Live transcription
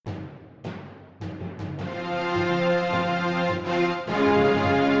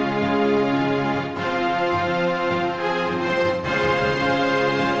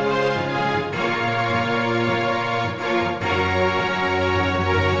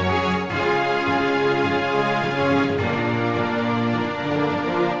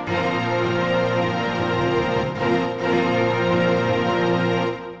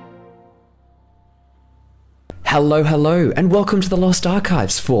Hello, hello, and welcome to the Lost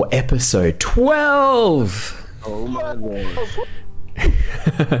Archives for episode 12! Oh my lord.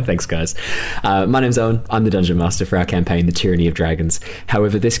 Thanks, guys. My name's Owen. I'm the Dungeon Master for our campaign, The Tyranny of Dragons.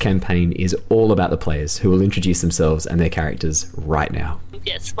 However, this campaign is all about the players, who will introduce themselves and their characters right now.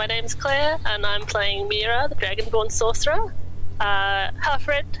 Yes, my name's Claire, and I'm playing Mira, the Dragonborn Sorcerer. Half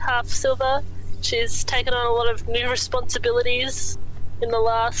red, half silver. She's taken on a lot of new responsibilities in the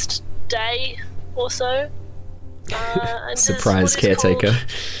last day or so. And Surprise caretaker.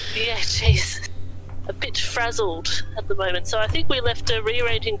 Yeah, jeez. A bit frazzled at the moment. So I think we left her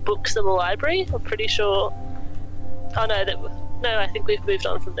rearranging books in the library. I'm pretty sure. Oh no, I think we've moved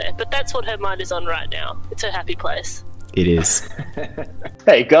on from there. But that's what her mind is on right now. It's her happy place. It is.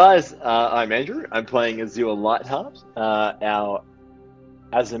 Hey guys, I'm Andrew. I'm playing Azure Lightheart, our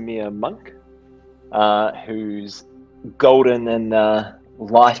Azamir monk, who's golden and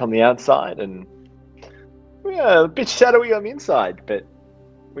light on the outside and a bit shadowy on the inside, but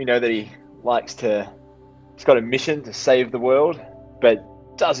we know that he's got a mission to save the world, but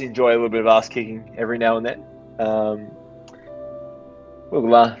does enjoy a little bit of ass kicking every now and then.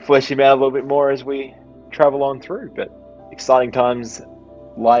 We'll flesh him out a little bit more as we travel on through, but exciting times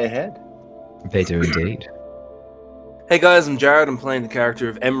lie ahead. They do indeed. Hey guys, I'm Jared. I'm playing the character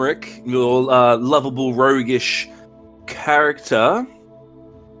of Emmerich, your lovable, roguish character.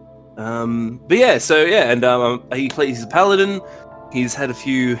 He's a paladin. He's had a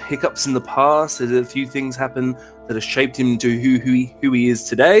few hiccups in the past. There's a few things happen that have shaped him to who he is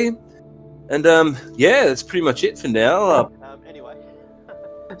today. And that's pretty much it for now. Anyway,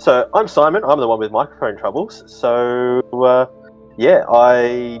 so I'm Simon. I'm the one with microphone troubles. So I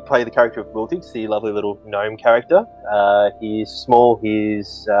play the character of Wiltix, the lovely little gnome character. He's small,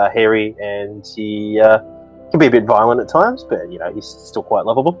 he's hairy, and he can be a bit violent at times, but he's still quite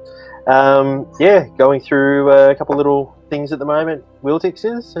lovable. Going through a couple little things at the moment, Wiltix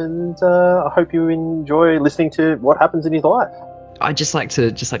is, and I hope you enjoy listening to what happens in his life. I'd just like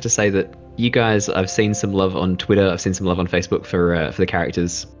to say that you guys, I've seen some love on Twitter, I've seen some love on Facebook for the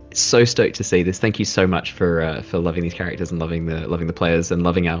characters. So stoked to see this. Thank you so much for loving these characters and loving the players and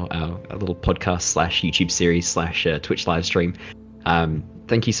loving our little podcast / YouTube series / Twitch live stream.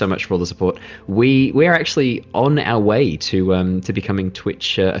 Thank you so much for all the support. We are actually on our way to becoming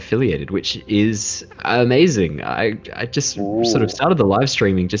Twitch affiliated, which is amazing. I just sort of started the live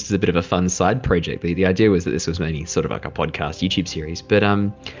streaming just as a bit of a fun side project. The idea was that this was mainly sort of like a podcast YouTube series, but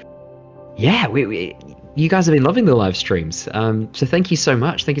you guys have been loving the live streams. So thank you so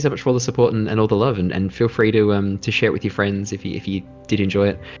much. Thank you so much for all the support and all the love, and feel free to share it with your friends if you did enjoy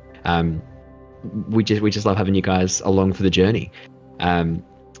it. We just love having you guys along for the journey.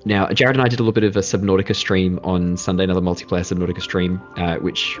 Now, Jared and I did a little bit of a Subnautica stream on Sunday, another multiplayer Subnautica stream,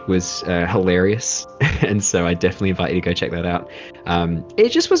 which was hilarious, and so I definitely invite you to go check that out. It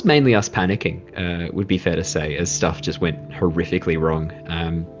just was mainly us panicking, would be fair to say, as stuff just went horrifically wrong.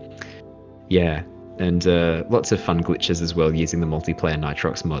 And lots of fun glitches as well using the multiplayer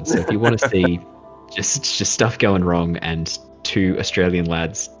Nitrox mod. So if you want to see just stuff going wrong and two Australian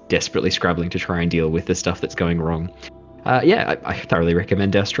lads desperately scrabbling to try and deal with the stuff that's going wrong, I thoroughly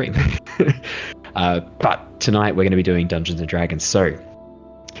recommend our stream. But tonight we're going to be doing Dungeons and Dragons. So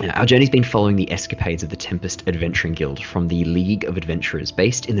our journey's been following the escapades of the Tempest Adventuring Guild from the League of Adventurers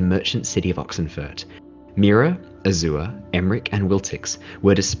based in the merchant city of Oxenfurt. Mira, Azure, Emmerich, and Wiltix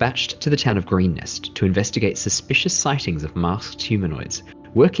were dispatched to the town of Greennest to investigate suspicious sightings of masked humanoids,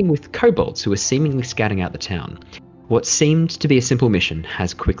 working with kobolds who were seemingly scouting out the town. What seemed to be a simple mission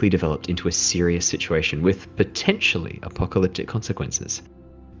has quickly developed into a serious situation with potentially apocalyptic consequences.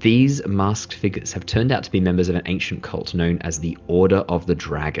 These masked figures have turned out to be members of an ancient cult known as the Order of the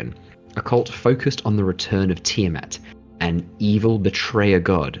Dragon, a cult focused on the return of Tiamat, an evil betrayer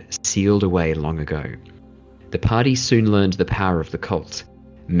god sealed away long ago. The party soon learned the power of the cult.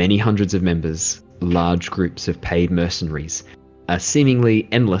 Many hundreds of members, large groups of paid mercenaries, a seemingly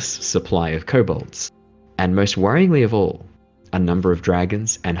endless supply of kobolds, and most worryingly of all, a number of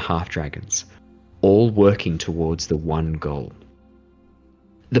dragons and half-dragons, all working towards the one goal.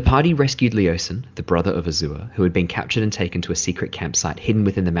 The party rescued Leosin, the brother of Azure, who had been captured and taken to a secret campsite hidden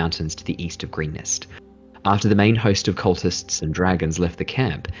within the mountains to the east of Greennest. After the main host of cultists and dragons left the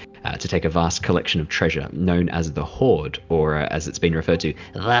camp to take a vast collection of treasure known as the Hoard, or as it's been referred to,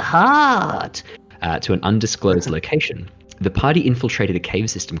 the Heart, to an undisclosed location, the party infiltrated a cave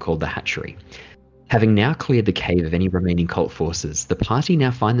system called the Hatchery. Having now cleared the cave of any remaining cult forces, the party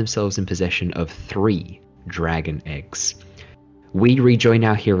now find themselves in possession of 3 dragon eggs. We rejoin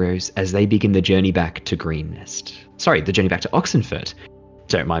our heroes as they begin the journey back to Oxenfurt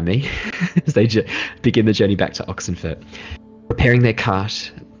don't mind me, as they begin the journey back to Oxenfurt. Preparing their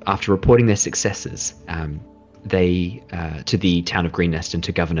cart, after reporting their successes, they to the town of Greennest and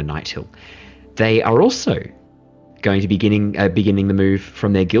to Governor Nighthill. They are also going to be beginning the move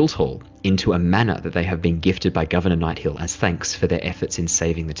from their guild hall into a manor that they have been gifted by Governor Nighthill as thanks for their efforts in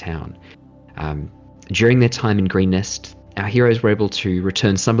saving the town. During their time in Greennest, our heroes were able to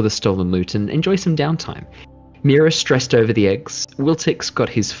return some of the stolen loot and enjoy some downtime. Mira stressed over the eggs, Wiltix got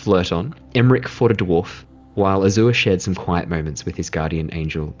his flirt on, Emmerich fought a dwarf, while Azure shared some quiet moments with his guardian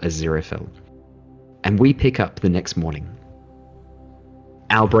angel, Aziraphale. And we pick up the next morning.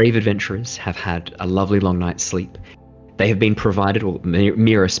 Our brave adventurers have had a lovely long night's sleep. They have been provided, or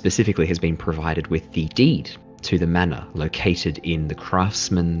Mira specifically has been provided with the deed to the manor located in the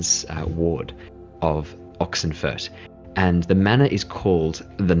craftsman's ward of Oxenfurt. And the manor is called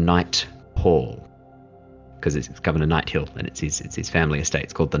the Night Hall, because it's Governor Nighthill and it's his family estate.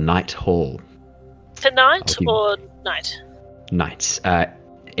 It's called the Night Hall. Tonight or night? Night. Night.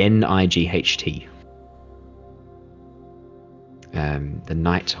 The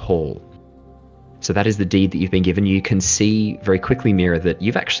Night Hall. So that is the deed that you've been given. You can see very quickly, Mira, that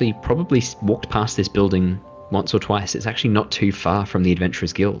you've actually probably walked past this building once or twice. It's actually not too far from the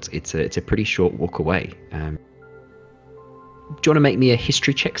Adventurers Guild. It's a pretty short walk away. Do you want to make me a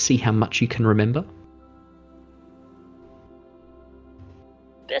history check, see how much you can remember?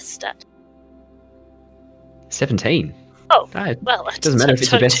 Best stat. 17. Oh, It well, doesn't matter if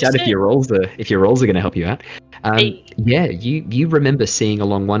it's your best stat if your rolls are going to help you out. Yeah, you remember seeing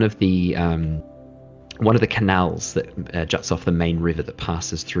along one of the canals that juts off the main river that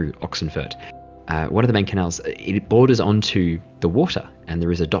passes through Oxenfurt. One of the main canals, it borders onto the water, and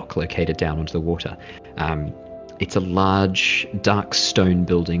there is a dock located down onto the water. It's a large, dark stone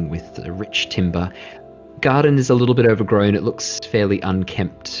building with rich timber. Garden is a little bit overgrown. It looks fairly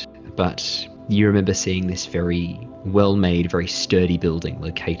unkempt, but you remember seeing this very well-made, very sturdy building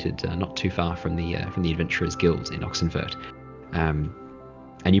located not too far from the Adventurers Guild in Oxenfurt. And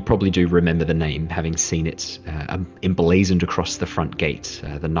you probably do remember the name, having seen it emblazoned across the front gate,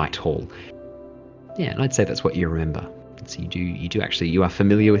 the Night Hall. Yeah, and I'd say that's what you remember. So you are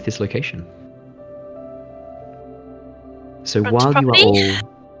familiar with this location. So Front while property? you are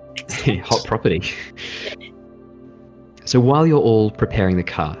all hot property. So while you're all preparing the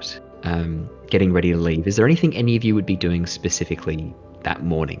cart, getting ready to leave, is there anything any of you would be doing specifically that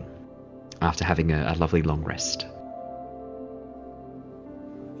morning after having a lovely long rest?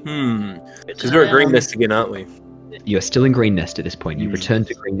 Because we're at Greennest again, aren't we? You are still in Greennest at this point. You returned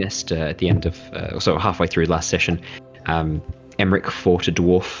to Greennest at the end of, so halfway through last session. Emmerich fought a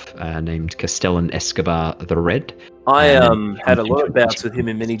dwarf named Castellan Escobar the Red. I had a lot of bouts with him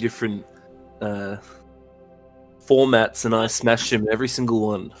in many different formats, and I smashed him in every single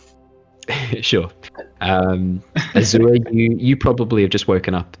one. Sure. Azure, you probably have just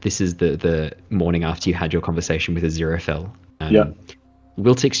woken up. This is the morning after you had your conversation with Aziraphale. Yeah.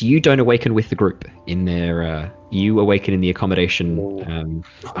 Wiltix, you don't awaken with the group in their. You awaken in the accommodation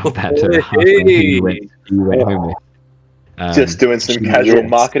of that halfling you went home with. Just doing some casual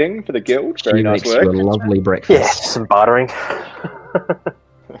marketing for the guild. Very nice makes work. you a lovely breakfast. Yeah, some bartering.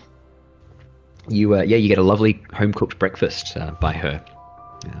 You get a lovely home cooked breakfast by her.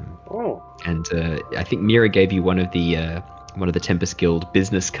 And I think Mira gave you one of the Tempest Guild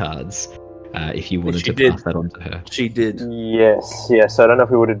business cards. If you wanted to pass that on to her. She did. Yes. I don't know if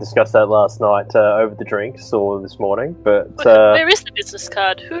we would have discussed that last night over the drinks or this morning, but Where is the business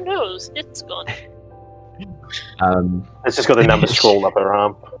card? Who knows? It's gone. it's just got the number scrawled up her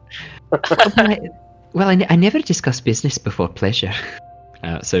arm. I never discussed business before pleasure.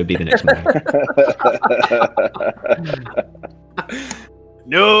 So it'd be the next morning.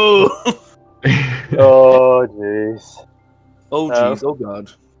 No! Oh, jeez. Oh, jeez. Oh,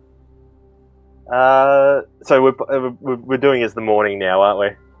 God. So we're doing as the morning now, aren't we?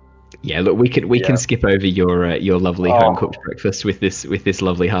 Yeah, look, we can skip over your lovely home cooked breakfast with this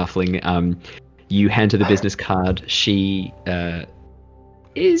lovely halfling. You hand her the business card. She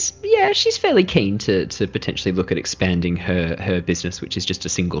she's fairly keen to potentially look at expanding her business, which is just a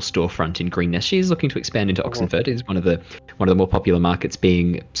single storefront in Greennest. She's looking to expand into Oxenfurt. It is one of the more popular markets,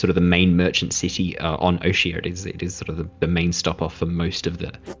 being sort of the main merchant city on Oshia. It is sort of the main stop off for most of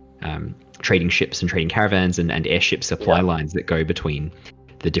the trading ships and trading caravans and airship supply lines that go between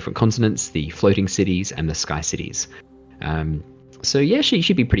the different continents, the floating cities, and the sky cities. So yeah,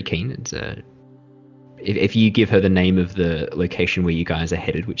 she'd be pretty keen. And if you give her the name of the location where you guys are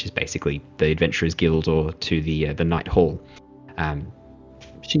headed, which is basically the Adventurers Guild or to the Night Hall,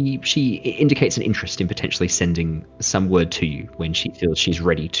 she indicates an interest in potentially sending some word to you when she feels she's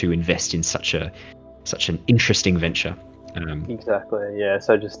ready to invest in such an interesting venture. Exactly. Yeah.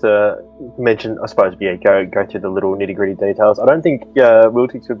 So just to mention, I suppose, go through the little nitty gritty details. I don't think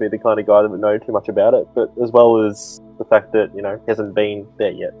Wiltix would be the kind of guy that would know too much about it, but as well as the fact that he hasn't been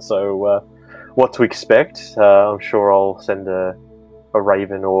there yet. So what to expect? I'm sure I'll send a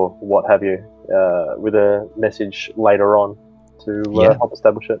raven or what have you with a message later on to help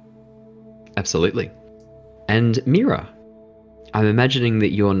establish it. Absolutely. And Mira, I'm imagining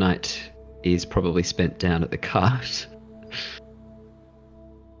that your night is probably spent down at the cart.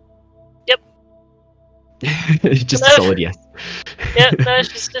 Yep. Just a solid yes. Yeah, no,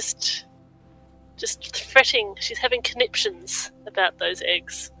 she's just fretting. She's having conniptions about those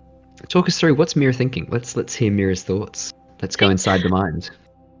eggs. Talk us through, what's Mira thinking? Let's hear Mira's thoughts. Let's go inside the mind.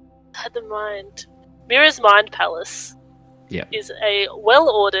 Inside the mind. Mira's mind palace is a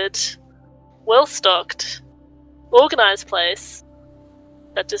well-ordered, well-stocked, organised place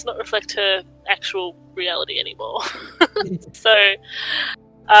that does not reflect her actual reality anymore. So,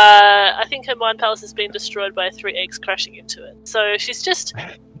 I think her mind palace has been destroyed by 3 eggs crashing into it. So she's just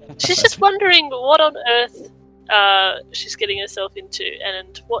wondering what on earth she's getting herself into,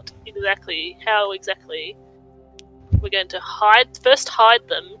 and how exactly we're going to hide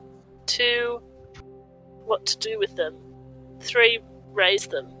them, 2, what to do with them, 3, raise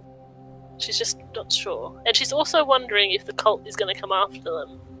them. She's just not sure. And she's also wondering if the cult is going to come after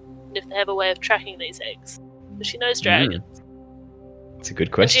them, and if they have a way of tracking these eggs. Because she knows dragons. It's a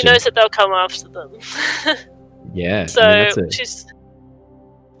good question. And she knows that they'll come after them. Yeah. So she's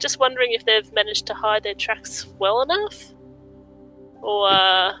just wondering if they've managed to hide their tracks well enough. Or,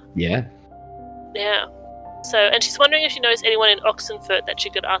 Yeah. Yeah. So, and she's wondering if she knows anyone in Oxenfurt that she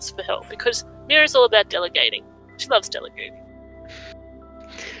could ask for help, because Mira's all about delegating. She loves delegating.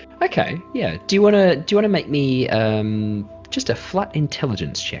 Okay, yeah. Do you wanna make me just a flat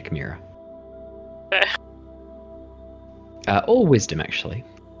intelligence check, Mira? Or wisdom, actually.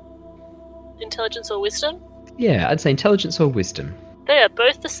 Intelligence or wisdom? Yeah, I'd say intelligence or wisdom. They are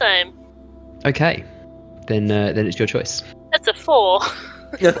both the same. Okay, then it's your choice. That's a 4.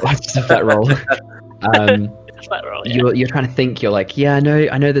 That's just a flat roll. It's a flat roll, yeah. You're trying to think. You're like, yeah, I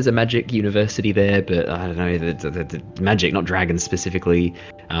know there's a magic university there, but I don't know the magic, not dragons specifically.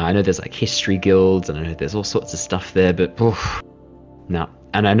 I know there's like history guilds, and I know there's all sorts of stuff there, but no.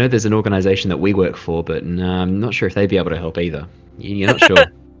 And I know there's an organization that we work for, but I'm not sure if they'd be able to help either. You're not sure.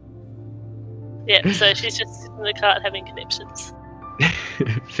 Yeah, so she's just sitting in the cart having conniptions.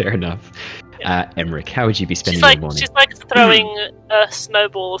 Fair enough. Yeah. Emmerich, how would you be spending your morning? She's like throwing a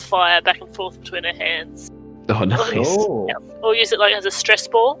snowball of fire back and forth between her hands. Oh, nice. Oh. Yeah. Or use it like as a stress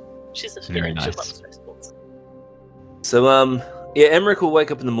ball. She's a Very nice. She loves stress balls. So, Emmerich will wake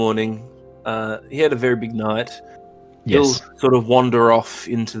up in the morning. He had a very big night. Yes. He'll sort of wander off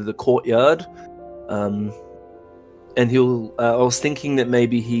into the courtyard. And he'll... I was thinking that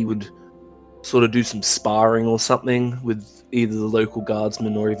maybe he would sort of do some sparring or something with either the local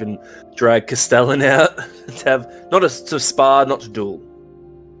guardsmen or even drag Castellan out to have... Not to spar, not to duel.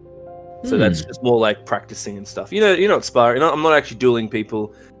 So that's just more like practicing and stuff. You're not sparring. I'm not actually dueling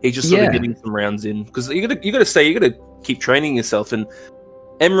people. He's just sort of getting some rounds in, because you gotta keep training yourself. And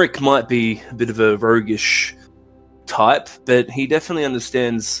Emmerich might be a bit of a roguish type, but he definitely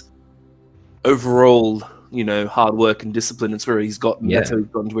understands overall, hard work and discipline. It's where he's gotten. That's how he's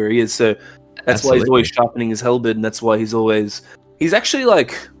gotten to where he is. So that's why he's always sharpening his halberd, and that's why he's actually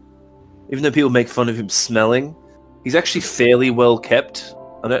like, even though people make fun of him smelling, he's actually fairly well kept.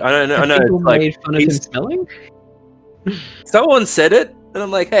 I know. People it's like, made fun of him smelling? Someone said it, and I'm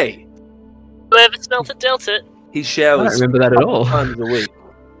like, hey. Whoever smelt it, dealt it. He showers. I don't remember that at all. Times a week.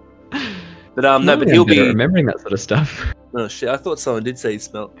 But No, but he'll be remembering that sort of stuff. Oh shit! I thought someone did say he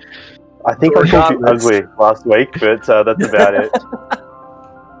smelt. I think I called you ugly last week, but that's about it.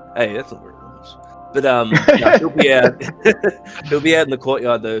 Hey, that's not very much. But he'll be out. He'll be out in the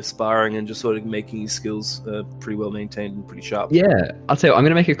courtyard though, sparring and just sort of making his skills pretty well maintained and pretty sharp. Yeah, I'll tell you what, I'm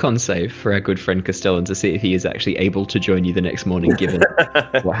going to make a con save for our good friend Castellan to see if he is actually able to join you the next morning, given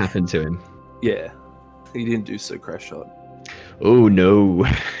what happened to him. Yeah, he didn't do so crash shot. Oh no,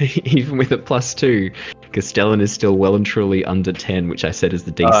 even with a +2, Castellan is still well and truly under 10, which I said is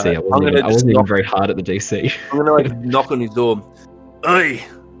the DC. I wasn't even very hard at the DC. I'm gonna knock on his door. Hey,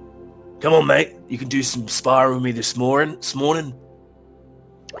 come on, mate. You can do some sparring with me this morning.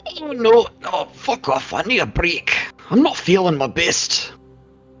 Oh no, fuck off. I need a break. I'm not feeling my best.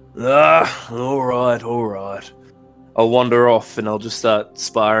 All right. I'll wander off and I'll just start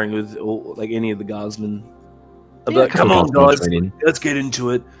sparring with any of the guardsmen. I'll be Yeah, a like, couple come on, of guys guys, will join in. let's get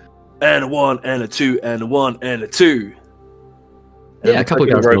into it. And a 1, and a 2, and a 1, and a 2. And Yeah, a it's couple of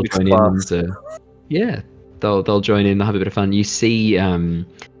like an guys will aerobics join class. in. And, yeah, they'll join in. They'll have a bit of fun. You see,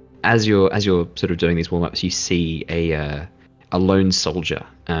 as you're sort of doing these warm ups, you see a lone soldier,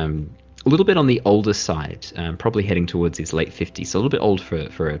 a little bit on the older side, probably heading towards his late 50s, so a little bit old for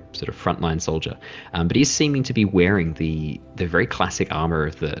a sort of frontline soldier, but he's seeming to be wearing the very classic armor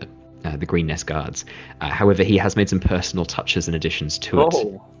of the Green Nest Guards. However, he has made some personal touches and additions to it,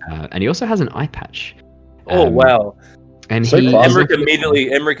 and he also has an eye patch. Oh wow! And So he classic.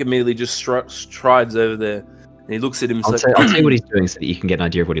 Emmerich immediately just strides over there, and he looks at him. I'll tell you what he's doing so that you can get an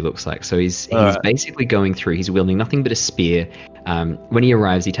idea of what he looks like. So he's Alright. basically going through. He's wielding nothing but a spear. When he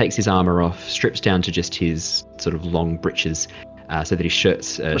arrives, he takes his armor off, strips down to just his sort of long breeches, so that his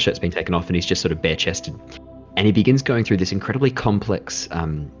shirt's being taken off, and he's just sort of bare chested. And he begins going through this incredibly complex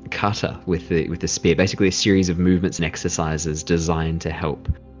kata with the spear. Basically, a series of movements and exercises designed to help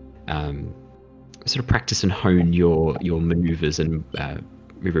sort of practice and hone your maneuvers and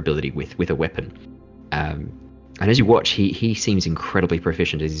maneuverability with a weapon. And as you watch, he seems incredibly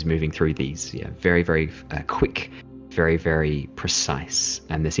proficient as he's moving through these. Yeah, very, very quick, very, very precise.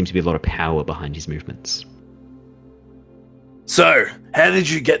 And there seems to be a lot of power behind his movements. So, how did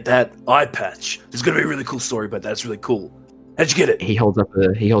you get that eye patch? There's going to be a really cool story about that. It's really cool. How'd you get it? He holds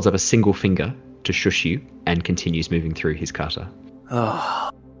up a single finger to shush you and continues moving through his kata.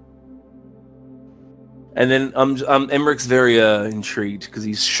 And then Emmerich's very intrigued because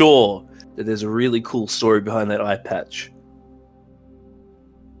he's sure that there's a really cool story behind that eye patch.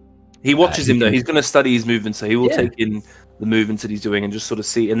 He watches him though. He's going to study his movements, so he will take in the movements that he's doing and just sort of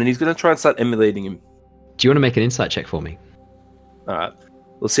see. And then he's going to try and start emulating him. Do you want to make an insight check for me? All right,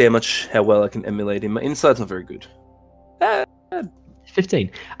 we'll see how well I can emulate him. My insight's not very good.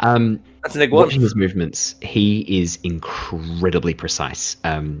 15. That's a neg 1. Watching his movements, he is incredibly precise,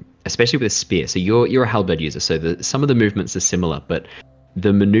 especially with a spear. So you're a halberd user, so some of the movements are similar, but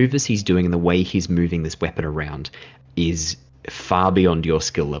the maneuvers he's doing and the way he's moving this weapon around is far beyond your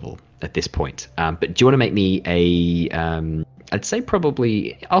skill level at this point. But do you want to make me I'd say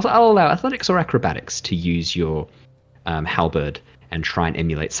probably I'll allow athletics or acrobatics to use your halberd and try and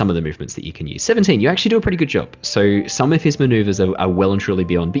emulate some of the movements that you can use. 17, you actually do a pretty good job. So some of his maneuvers are well and truly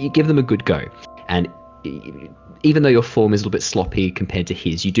beyond, but you give them a good go. And even though your form is a little bit sloppy compared to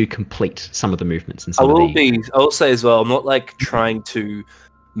his, you do complete some of the movements. And I will say as well, I'm not like trying to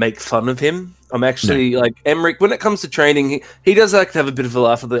make fun of him. I'm actually like Emmerich, when it comes to training, he does like to have a bit of a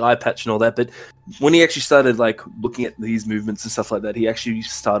laugh at the eye patch and all that, but when he actually started like looking at these movements and stuff like that, he actually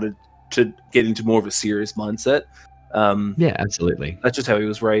started to get into more of a serious mindset. Yeah, absolutely. That's just how he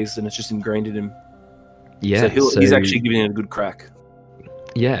was raised, and it's just ingrained in him. Yeah, so he's actually giving it a good crack.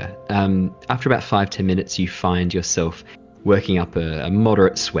 Yeah. After about 5-10 minutes, you find yourself working up a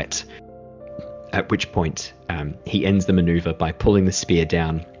moderate sweat. At which point, he ends the maneuver by pulling the spear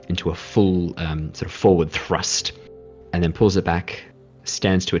down into a full sort of forward thrust, and then pulls it back,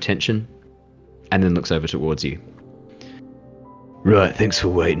 stands to attention, and then looks over towards you. Right, thanks for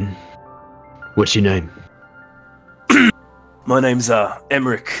waiting. What's your name? My name's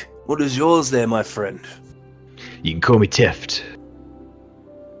Emmerich. What is yours there, my friend? You can call me Teft.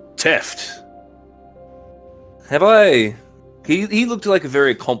 Teft. Have I? He looked like a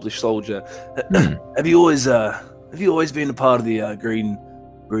very accomplished soldier. Have you always been a part of the Green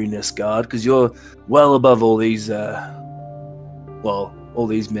Nest Guard? Because you're well above all these all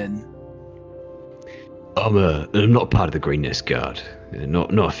these men. I'm not part of the Green Nest Guard.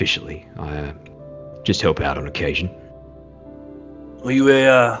 Not officially. I just help out on occasion. Were you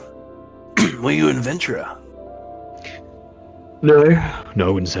an adventurer? No, I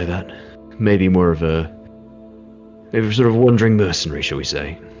wouldn't say that. Maybe more of a sort of wandering mercenary, shall we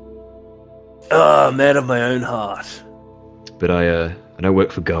say? Man of my own heart. But I don't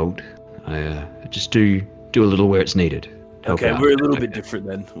work for gold. I just do a little where it's needed. Help Okay, out. we're a little bit different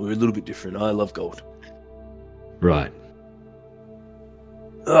then. We're a little bit different. I love gold. Right.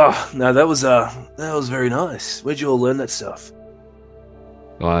 Oh, no, that was very nice. Where'd you all learn that stuff?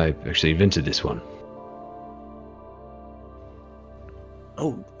 I actually invented this one.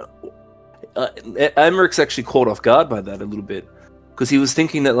 Oh, Emerich's actually caught off guard by that a little bit, because he was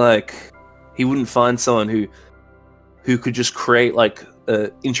thinking that like he wouldn't find someone who could just create like a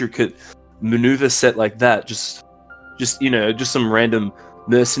intricate maneuver set like that, just some random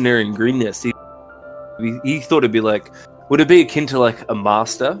mercenary in Green Nest. He thought it'd be like, would it be akin to like a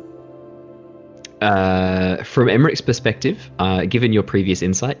master? From Emmerich's perspective, given your previous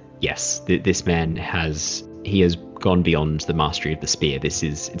insight, yes, this man has he has gone beyond the mastery of the spear. It's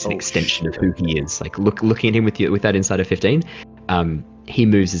an extension of who he is. Like looking at him with that insight of 15, he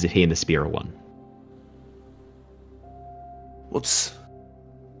moves as if he and the spear are one.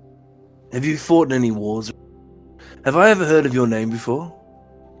 Have you fought in any wars? Have I ever heard of your name before?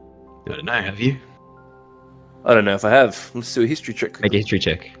 I don't know, have you? I don't know if I have. Let's do a history check. Make a history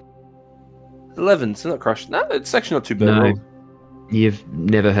check. 11, so not crushed. No, it's actually not too bad. No, you've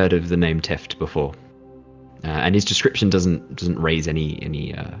never heard of the name Teft before, and his description doesn't raise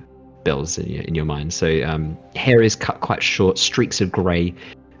any bells in your mind. So hair is cut quite short, streaks of grey,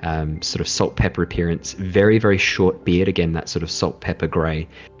 sort of salt pepper appearance. Very very short beard, again that sort of salt pepper grey.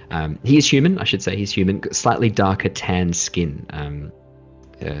 He is human, I should say. He's human. Slightly darker tan skin,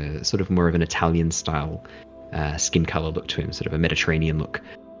 sort of more of an Italian style skin color look to him, sort of a Mediterranean look.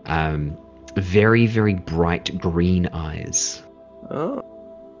 Very, very bright green eyes. Oh.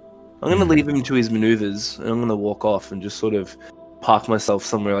 I'm going to leave him to his maneuvers, and I'm going to walk off and just sort of park myself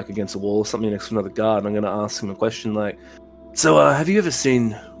somewhere like against a wall or something next to another guard. And I'm going to ask him a question like, so have you ever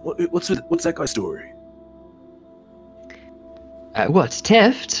seen... What's that guy's story? What,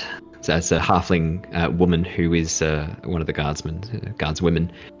 Teft? So that's a halfling woman who is one of the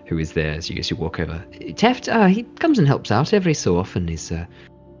guardswomen who is there as you walk over. Teft, he comes and helps out every so often. He's...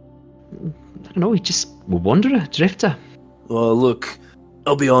 I don't know, he's just a wanderer, drifter. Well, look,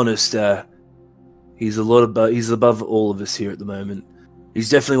 I'll be honest, he's above all of us here at the moment. He's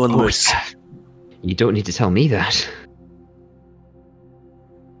definitely one of the most... You don't need to tell me that.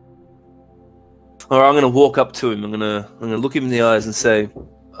 Alright, I'm going to walk up to him, I'm going to look him in the eyes and say,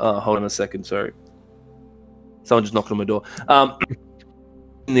 hold on a second, sorry. Someone just knocked on my door.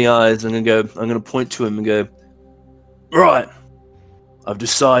 In the eyes, I'm going to point to him and go, right, I've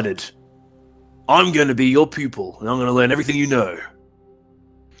decided... I'm going to be your pupil, and I'm going to learn everything you know.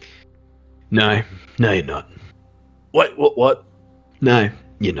 No, you're not. Wait, what? No,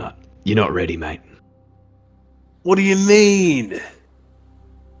 you're not. You're not ready, mate. What do you mean?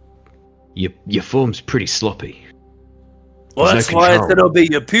 Your form's pretty sloppy. Well, There's that's no why I control. said I'll be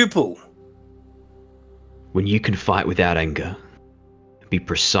your pupil. When you can fight without anger, be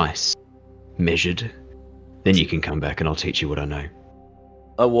precise, measured, then you can come back and I'll teach you what I know.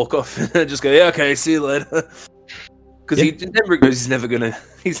 I walk off and just go, yeah, okay, see you later. Because he never goes, he's never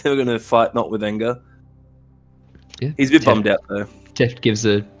gonna fight not with anger. Yeah. He's a bit bummed out though. Teft gives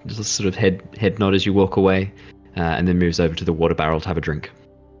a little sort of head nod as you walk away, and then moves over to the water barrel to have a drink.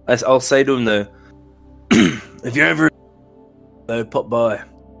 I'll say to him though, if you're ever pop by,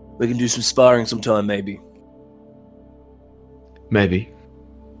 we can do some sparring sometime, maybe. Maybe.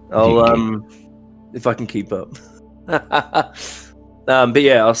 I'll if I can keep up. But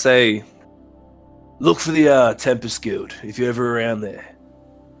yeah, I'll say, look for the Tempest Guild if you're ever around there.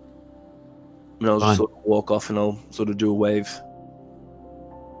 And I'll just sort of walk off and I'll sort of do a wave.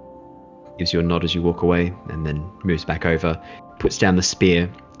 Gives you a nod as you walk away, and then moves back over, puts down the spear,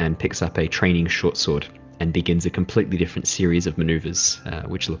 and picks up a training short sword, and begins a completely different series of maneuvers,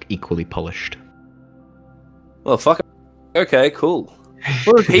 which look equally polished. Well, fuck it. Okay, cool.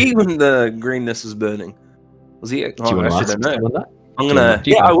 What was he when the greenness was burning? Was he? Do you want to I ask don't know. on that? I'm gonna.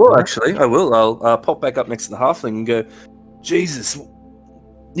 Yeah, I will actually. I will. I'll pop back up next to the halfling and go, Jesus,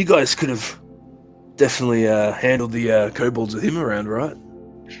 you guys could have definitely handled the kobolds with him around, right?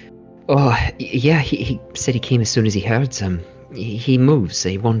 Oh, yeah, he said he came as soon as he heard. He moves,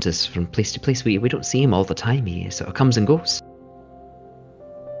 he wanders from place to place. We don't see him all the time. He sort of comes and goes.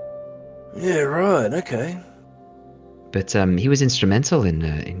 Yeah, right. Okay. But he was instrumental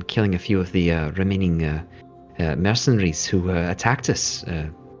in killing a few of the remaining mercenaries who attacked us.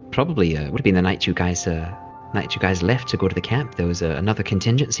 Probably would have been the night you guys left to go to the camp. There was another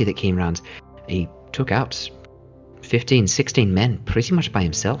contingency that came round. He took out 15, 16 men pretty much by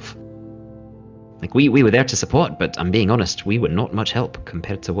himself. Like, we were there to support, but I'm being honest, we were not much help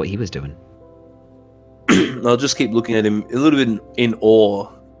compared to what he was doing. I'll just keep looking at him a little bit in awe,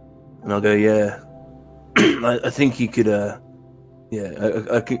 and I'll go, yeah. I think he could, yeah.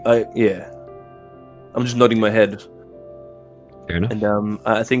 I'm just nodding my head. Fair enough. And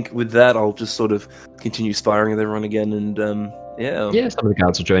I think with that, I'll just sort of continue sparring with everyone again, and yeah. Yeah, some of the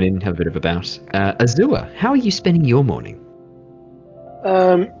guards will join in, have a bit of a bout. Azua, how are you spending your morning?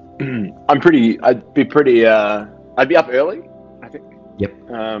 I'd be up early, I think. Yep.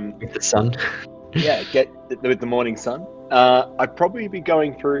 With the sun. Yeah, with the morning sun. I'd probably be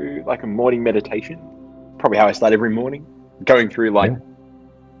going through like a morning meditation. Probably how I start every morning. Going through like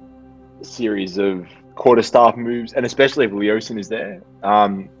a series of quarterstaff moves, and especially if Leosin is there,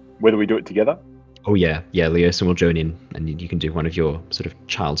 whether we do it together. Oh yeah, Leosin will join in, and you can do one of your sort of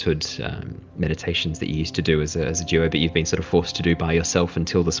childhood meditations that you used to do as a duo, but you've been sort of forced to do by yourself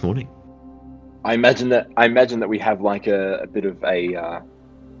until this morning. I imagine that we have like a bit of a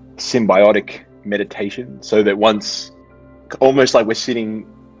symbiotic meditation, so that once, almost like we're sitting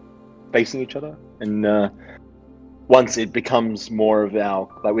facing each other, and once it becomes more of our,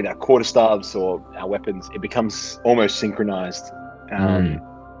 like with our quarterstaffs or our weapons, it becomes almost synchronized.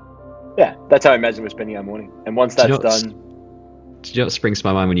 Yeah, that's how I imagine we're spending our morning. And once that's done, do you know what springs to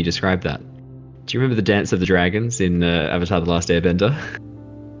my mind when you describe that? Do you remember the Dance of the Dragons in Avatar: The Last Airbender?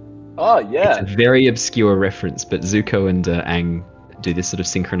 oh yeah, It's a very obscure reference, but Zuko and Aang do this sort of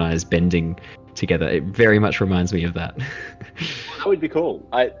synchronized bending together. It very much reminds me of that. that would be cool.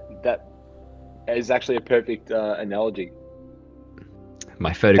 That is actually a perfect analogy.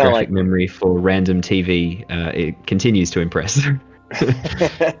 My photographic memory for random TV, it continues to impress. It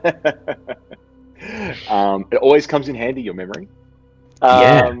always comes in handy, your memory.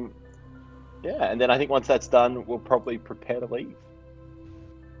 Yeah, and then I think once that's done, we'll probably prepare to leave.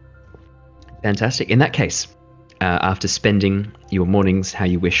 fantastic. In that case, after spending your mornings how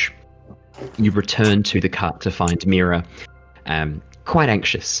you wish, you return to the cart to find Mira, quite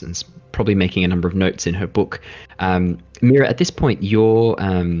anxious and probably making a number of notes in her book. Mira, at this point, your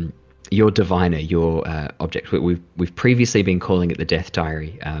diviner, your object, we've previously been calling it the Death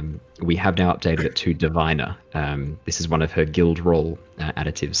Diary. We have now updated it to Diviner. This is one of her guild role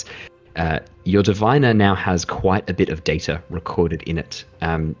additives. Your diviner now has quite a bit of data recorded in it.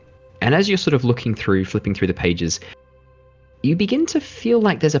 And as you're sort of flipping through the pages, you begin to feel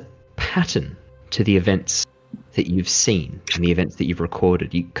like there's a pattern to the events that you've seen and the events that you've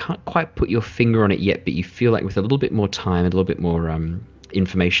recorded. You can't quite put your finger on it yet, but you feel like with a little bit more time, a little bit more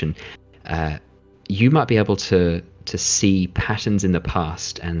information, you might be able to see patterns in the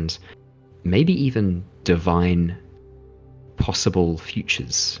past and maybe even divine possible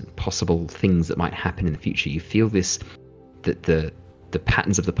futures, possible things that might happen in the future. You feel this, that the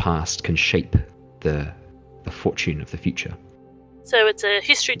patterns of the past can shape the fortune of the future. So it's a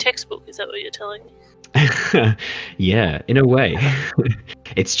history textbook, is that what you're telling me? Yeah, in a way.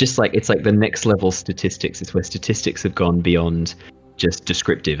 It's like the next level statistics. It's where statistics have gone beyond just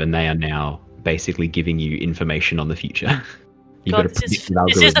descriptive, and they are now basically giving you information on the future. This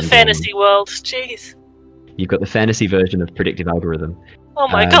is the fantasy world. Jeez. You've got the fantasy version of predictive algorithm. Oh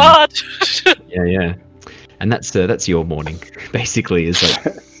my god. Yeah. And that's your morning, basically, is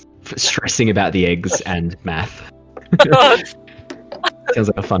like stressing about the eggs and math. Sounds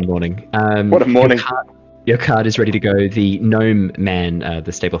like a fun morning. What a morning. Your card is ready to go. The gnome man,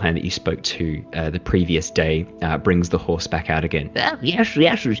 the stable hand that you spoke to the previous day, brings the horse back out again. Yes,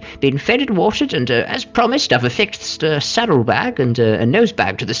 it's been fed and watered, and as promised, I've affixed a saddlebag and a nose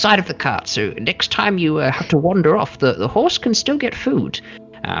bag to the side of the cart, so next time you have to wander off, the horse can still get food.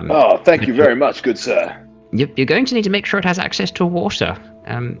 Thank you very much, good sir. You're going to need to make sure it has access to water.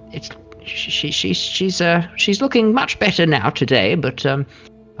 She's looking much better now today, but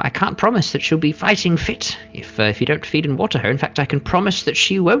I can't promise that she'll be fighting fit if you don't feed and water her. In fact, I can promise that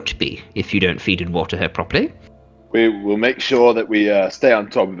she won't be if you don't feed and water her properly. We will make sure that we stay on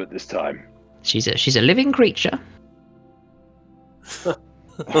top of it this time. She's a living creature.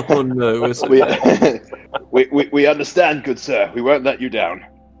 Oh no! We understand, good sir. We won't let you down.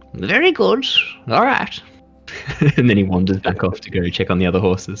 Very good. All right. And then he wanders back off to go check on the other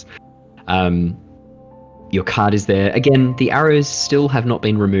horses. Your card is there. Again, the arrows still have not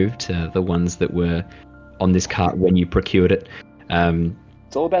been removed, the ones that were on this cart when you procured it.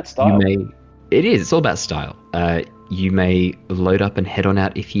 It's all about style. It's all about style. You may load up and head on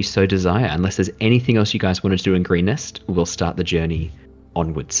out if you so desire. Unless there's anything else you guys wanted to do in Green Nest, we'll start the journey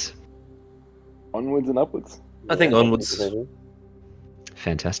onwards. Onwards and upwards. I think onwards.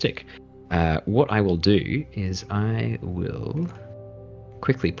 Fantastic. What I will do is I will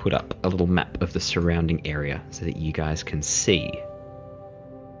quickly put up a little map of the surrounding area so that you guys can see.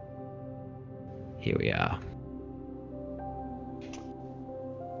 Here we are.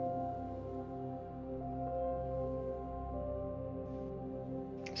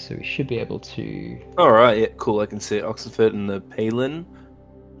 So we should be able to... Alright, yeah, cool. I can see Oxenford and the Palin.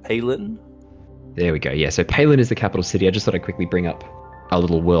 There we go. Yeah, so Palin is the capital city. I just thought I'd quickly bring up a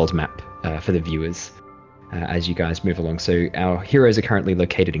little world map for the viewers as you guys move along. So our heroes are currently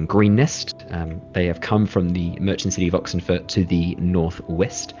located in Green Nest. They have come from the merchant city of Oxenfurt to the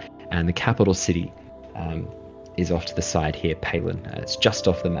northwest, and the capital city is off to the side here, Palin. It's just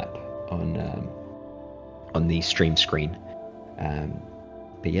off the map on the stream screen.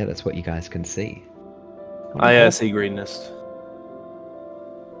 But yeah, that's what you guys can see. I see Green Nest.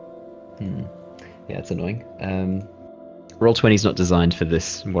 Yeah, it's annoying. Roll20 is not designed for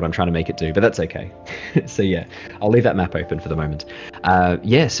this, what I'm trying to make it do, but that's okay. So yeah, I'll leave that map open for the moment.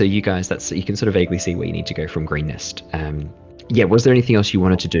 Yeah, so you guys, you can sort of vaguely see where you need to go from Green Nest. Yeah, was there anything else you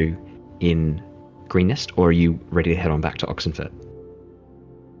wanted to do in Green Nest, or are you ready to head on back to Oxenfurt?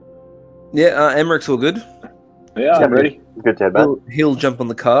 Yeah, Emmerich's all good. Yeah, I'm ready. Good to head back. He'll jump on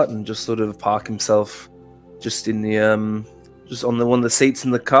the cart and just sort of park himself just in the just on one of the seats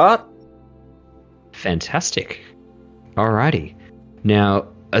in the cart. Fantastic. Alrighty. Now,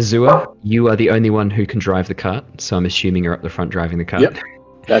 Azua, you are the only one who can drive the cart, so I'm assuming you're up the front driving the cart. Yep,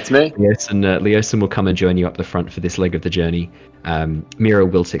 that's me. Leosin will come and join you up the front for this leg of the journey. Mira,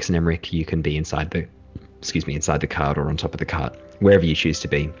 Wiltix, and Emmerich, you can be inside the cart or on top of the cart, wherever you choose to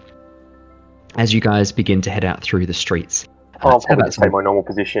be. As you guys begin to head out through the streets, I'll probably just take my normal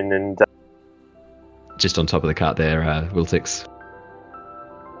position and just on top of the cart there, Wiltix.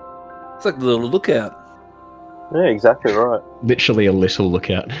 It's like the little lookout. yeah, exactly right. Literally a little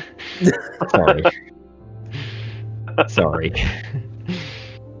lookout. Sorry. Sorry.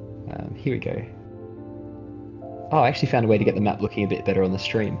 Here we go. Oh, I actually found a way to get the map looking a bit better on the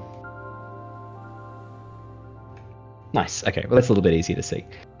stream. Nice. Okay, well that's a little bit easier to see.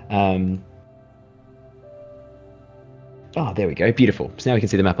 Oh, there we go. Beautiful. So now we can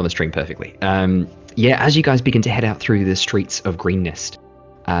see the map on the stream perfectly. Yeah, as you guys begin to head out through the streets of Green Nest,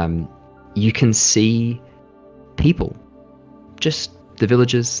 you can see people. Just the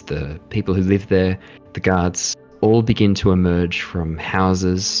villagers, the people who live there, the guards, all begin to emerge from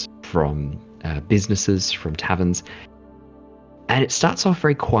houses, from businesses, from taverns. And it starts off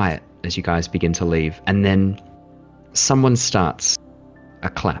very quiet as you guys begin to leave. And then someone starts a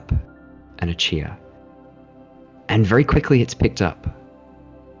clap and a cheer. And very quickly it's picked up.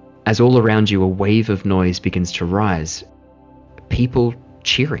 As all around you a wave of noise begins to rise. People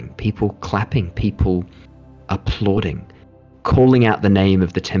cheering, people clapping, people applauding, calling out the name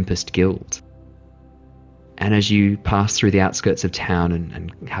of the Tempest Guild. And as you pass through the outskirts of town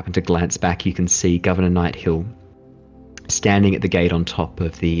and happen to glance back, you can see Governor Nighthill standing at the gate on top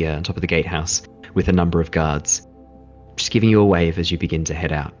of the gatehouse with a number of guards, just giving you a wave as you begin to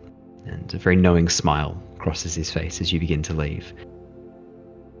head out. And a very knowing smile crosses his face as you begin to leave.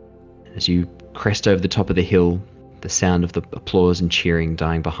 As you crest over the top of the hill, the sound of the applause and cheering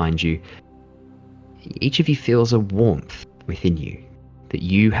dying behind you, each of you feels a warmth within you that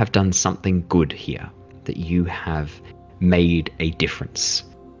you have done something good here, that you have made a difference,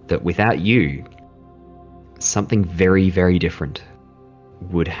 that without you, something very, very different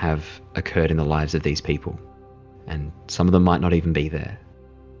would have occurred in the lives of these people. And some of them might not even be there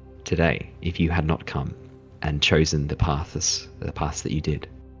today if you had not come and chosen the paths that you did.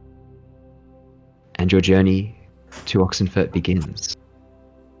 And your journey to Oxenfurt begins.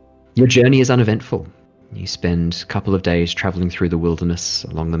 Your journey is uneventful. You spend a couple of days travelling through the wilderness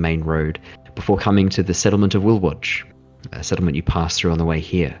along the main road before coming to the settlement of Willwatch, a settlement you pass through on the way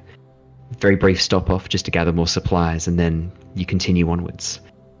here. Very brief stop off just to gather more supplies, and then you continue onwards,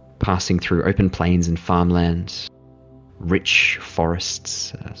 passing through open plains and farmland, rich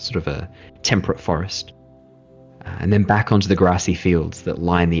forests, sort of a temperate forest, and then back onto the grassy fields that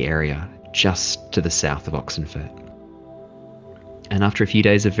line the area just to the south of Oxenfurt. And after a few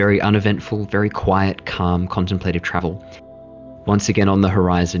days of very uneventful, very quiet, calm, contemplative travel, once again on the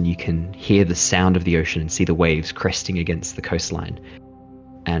horizon you can hear the sound of the ocean and see the waves cresting against the coastline.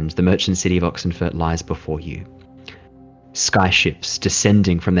 And the merchant city of Oxenfurt lies before you. Skyships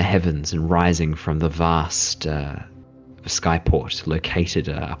descending from the heavens and rising from the vast skyport located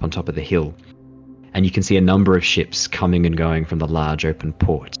up on top of the hill. And you can see a number of ships coming and going from the large open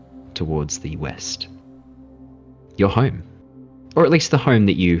port towards the west. Your home. Or at least the home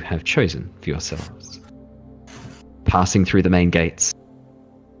that you have chosen for yourselves. Passing through the main gates,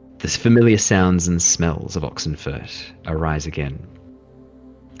 the familiar sounds and smells of Oxenfurt arise again.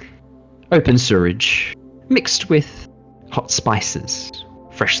 Open sewage, mixed with hot spices,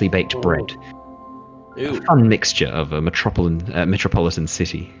 freshly baked bread. Ew. A fun mixture of a metropolitan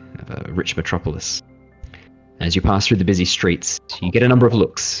city, of a rich metropolis. As you pass through the busy streets, you get a number of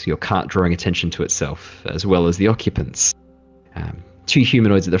looks, your cart drawing attention to itself, as well as the occupants. Two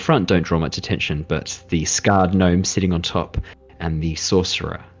humanoids at the front don't draw much attention, but the scarred gnome sitting on top and the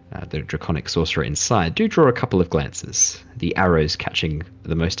sorcerer, the draconic sorcerer inside, do draw a couple of glances, the arrows catching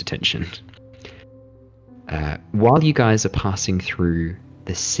the most attention. While you guys are passing through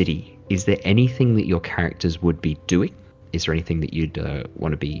the city, is there anything that your characters would be doing? Is there anything that you'd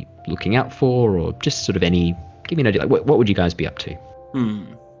want to be looking out for, or just sort of any... Give me an idea, like what would you guys be up to?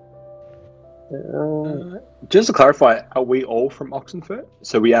 Just to clarify, are we all from Oxenfurt?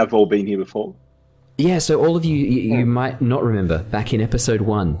 So we have all been here before? Yeah, so all of you might not remember, back in episode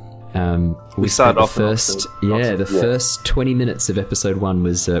 1, we started spent the off in first, first 20 minutes of episode 1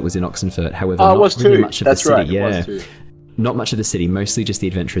 was in Oxenfurt. However, Oh, it not was really too. much of That's the city. right. Yeah, It was too. not much of the city. Mostly just the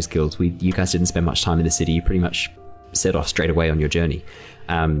Adventurers Guild. You guys didn't spend much time in the city. You pretty much set off straight away on your journey.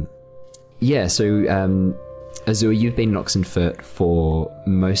 So Azure, you've been in Oxenfurt for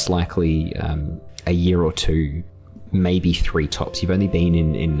most likely a year or two, maybe 3 tops. You've only been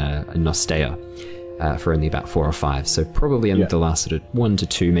in Nostea for only about 4 or 5, so probably in the last sort of 1 to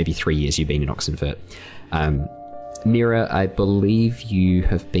 2, maybe 3 years you've been in Oxenfurt. Mira, I believe you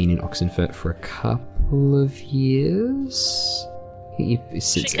have been in Oxenfurt for a couple of years.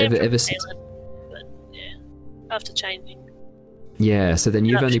 Since ever since. But yeah, after changing. Yeah, so then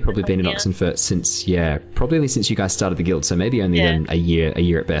you've only probably been in Yeah. Oxenfurt since, probably only since you guys started the guild, so maybe only then a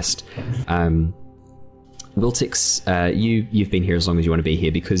year at best. Wiltix, you've been here as long as you want to be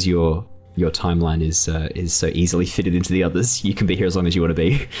here because your timeline is so easily fitted into the others. You can be here as long as you want to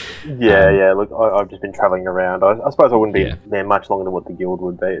be. Yeah. Look, I've just been travelling around. I suppose I wouldn't be Yeah. there much longer than what the guild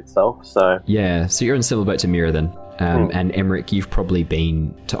would be itself. So Yeah, so you're in a similar boat to Mira then. And Emmerich, you've probably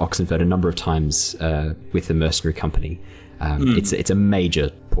been to Oxenfurt a number of times with the mercenary company. It's a major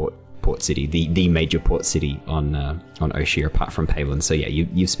port city, the major port city on Oshir, apart from Palin. So yeah,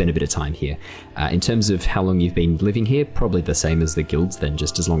 you've spent a bit of time here. In terms of how long you've been living here, probably the same as the guilds then,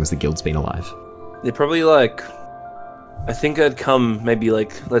 just as long as the guild's been alive. They're probably like, I think I'd come maybe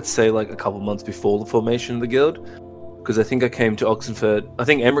let's say a couple months before the formation of the guild, because I think I came to Oxenfurt. I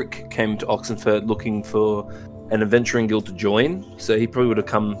think Emmerich came to Oxenfurt looking for an adventuring guild to join, so he probably would have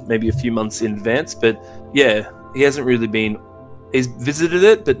come maybe a few months in advance. But yeah, he hasn't really been. He's visited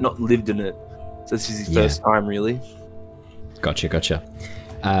it, but not lived in it. So this is his first time, really. Gotcha.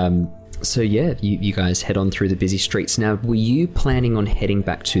 So yeah, you guys head on through the busy streets. Now, were you planning on heading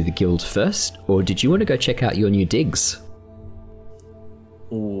back to the guild first, or did you want to go check out your new digs?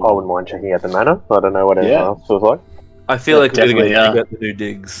 I wouldn't mind checking out the manor. I don't know what anyone else feels like. I feel like we're definitely, going to get the new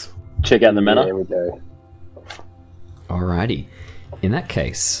digs. Check out the manor. There we go. Alrighty. In that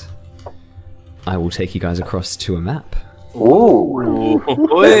case, I will take you guys across to a map. Ooh.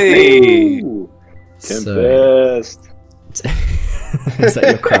 Oi! Tempest. Is that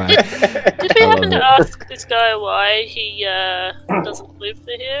your cry? Did we I happen love to it. ask this guy why he doesn't live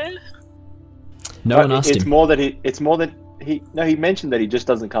here? No one asked It's him. more that he mentioned that he just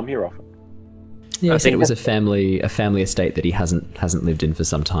doesn't come here often. Yeah, I said think it was a family estate that he hasn't lived in for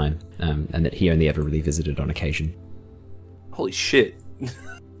some time, and that he only ever really visited on occasion. Holy shit.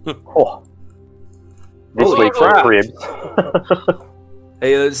 Oh. This Holy week's on crap. cribs.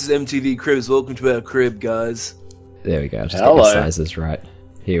 Hey, this is MTV Cribs. Welcome to our crib, guys. There we go. I'll just Hello. get your sizes right.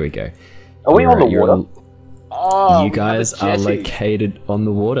 Here we go. Are we on the You're- water? Oh, you guys are located on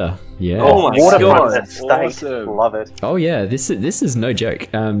the water. Yeah. Oh my Waterfront God. estate. Awesome. Love it. Oh yeah. This is no joke.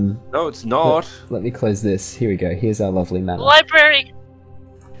 No, it's not. Let me close this. Here we go. Here's our lovely manor. Library.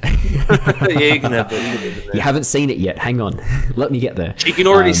 Yeah, you can have that. You haven't seen it yet. Hang on. Let me get there. She can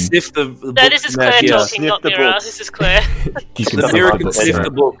already Um, sniff the No, books this is from out Claire here. talking, Sniff not the Mira. books. This is Claire. You can The see Mira the can books sniff there. the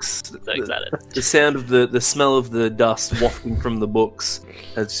books. So excited. The sound of the smell of the dust wafting from the books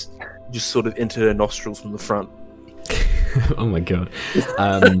has just sort of entered her nostrils from the front. Oh my god.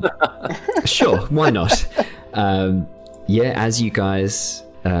 Sure, why not? As you guys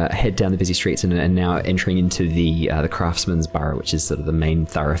head down the busy streets and now entering into the Craftsman's Borough, which is sort of the main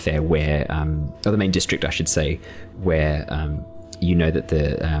thoroughfare where, or the main district, I should say, where you know that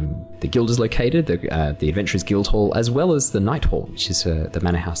the guild is located, the Adventurers Guild Hall, as well as the Night Hall, which is the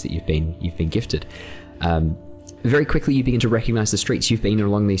manor house that you've been gifted. Very quickly, you begin to recognize the streets. You've been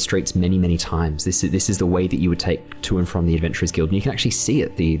along these streets many, many times. This is the way that you would take to and from the Adventurers Guild. And you can actually see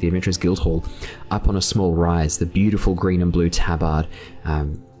it, the Adventurers Guild Hall, up on a small rise, the beautiful green and blue tabard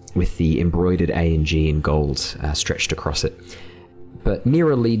with the embroidered A and G in gold stretched across it. But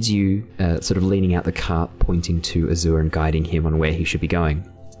Mira leads you, sort of leaning out the cart, pointing to Azure and guiding him on where he should be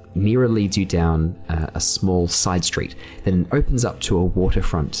going. Mira leads you down a small side street, then opens up to a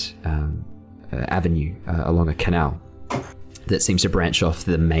waterfront avenue along a canal that seems to branch off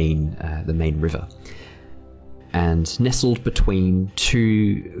the main river. And nestled between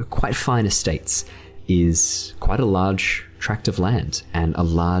two quite fine estates is quite a large tract of land and a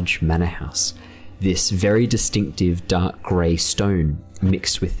large manor house. This very distinctive dark grey stone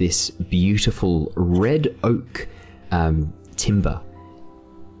mixed with this beautiful red oak timber.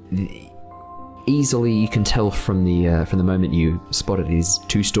 Easily, you can tell from the moment you spot it is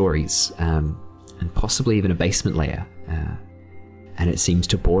 2 stories, and possibly even a basement layer. And it seems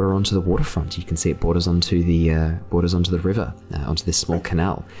to border onto the waterfront. You can see it borders onto the river, onto this small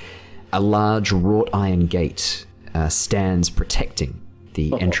canal. A large wrought iron gate stands protecting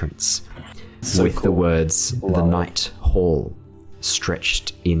the entrance, with the words "The Night Hall"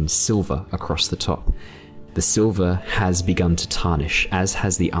 stretched in silver across the top. The silver has begun to tarnish, as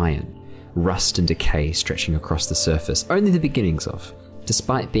has the iron, rust and decay stretching across the surface, only the beginnings of.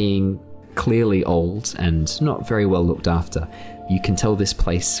 Despite being clearly old and not very well looked after, you can tell this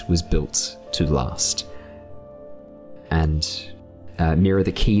place was built to last. And Mira,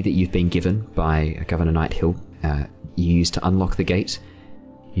 the key that you've been given by Governor Nighthill, you use to unlock the gate.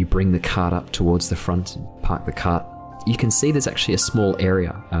 You bring the cart up towards the front and park the cart. You can see there's actually a small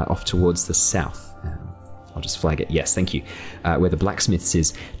area off towards the south. I'll just flag it. Yes, thank you. Where the blacksmith's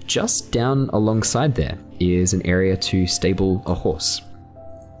is. Just down alongside there is an area to stable a horse.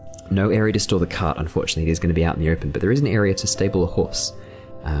 No area to store the cart, unfortunately. It is going to be out in the open, but there is an area to stable a horse.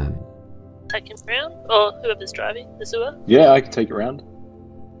 Take him round, or whoever's driving, Azure. Yeah, I can take it around.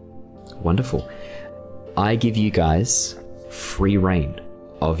 Wonderful. I give you guys free reign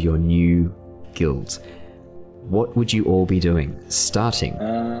of your new guild. What would you all be doing? Starting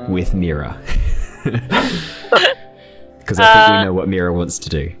with Mira. Because I think we know what Mira wants to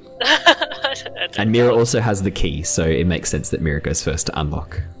do. And Mira also has the key, so it makes sense that Mira goes first to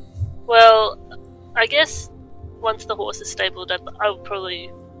unlock. Well, I guess once the horse is stabled, I would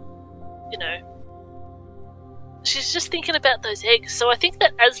probably, she's just thinking about those eggs. So I think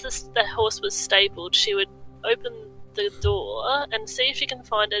that as the horse was stabled, she would open the door and see if she can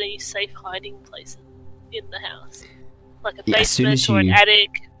find any safe hiding places in the house, like a basement or an attic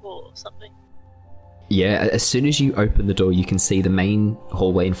or something. Yeah, as soon as you open the door, you can see the main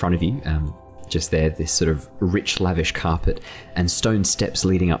hallway in front of you. Just there, this sort of rich, lavish carpet and stone steps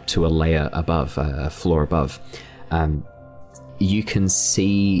leading up to a layer above, a floor above. You can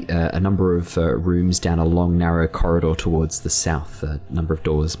see a number of rooms down a long, narrow corridor towards the south, a number of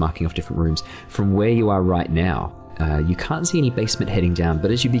doors marking off different rooms. From where you are right now, you can't see any basement heading down,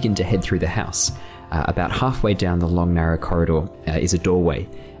 but as you begin to head through the house, about halfway down the long, narrow corridor is a doorway,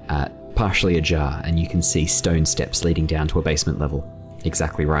 partially ajar, and you can see stone steps leading down to a basement level.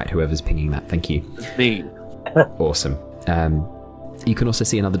 Exactly right, whoever's pinging that, thank you. Me. Awesome. You can also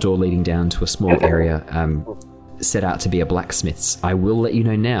see another door leading down to a small area set out to be a blacksmith's. I will let you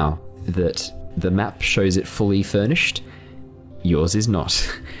know now that the map shows it fully furnished. Yours is not.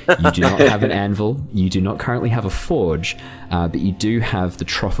 You do not have an anvil. You do not currently have a forge, but you do have the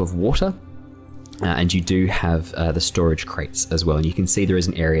trough of water, and you do have the storage crates as well. And you can see there is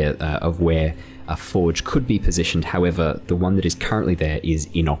an area of where a forge could be positioned. However, the one that is currently there is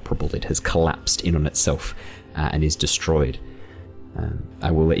inoperable. It has collapsed in on itself and is destroyed.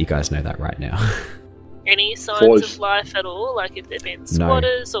 I will let you guys know that right now. Any signs of life at all? Like if there have been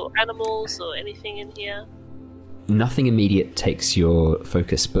squatters or animals or anything in here? Nothing immediate takes your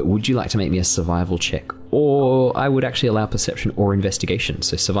focus, but would you like to make me a survival check? Or I would actually allow perception or investigation.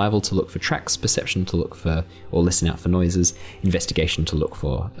 So survival to look for tracks, perception to look for or listen out for noises, investigation to look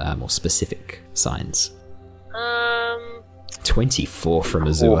for more specific signs. 24 from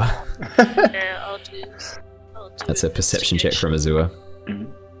Azure. Yeah, I'll do That's a perception check from Azure.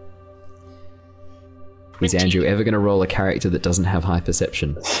 Is Andrew ever going to roll a character that doesn't have high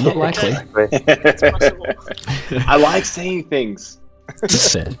perception? Not likely. It's possible. I like seeing things.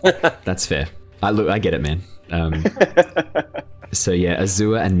 That's fair. That's fair. I get it, man. So yeah,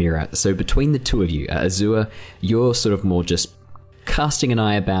 Azure and Mira. So between the two of you, Azure, you're sort of more just casting an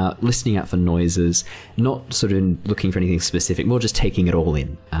eye about, listening out for noises, not sort of looking for anything specific, more just taking it all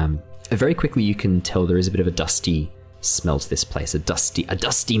in. Very quickly you can tell there is a bit of a dusty smell to this place, a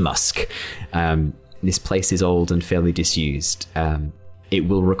dusty musk. This place is old and fairly disused. It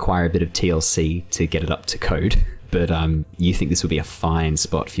will require a bit of TLC to get it up to code, but you think this would be a fine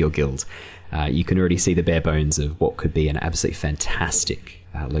spot for your guild. You can already see the bare bones of what could be an absolutely fantastic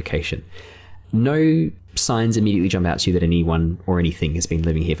location. No signs immediately jump out to you that anyone or anything has been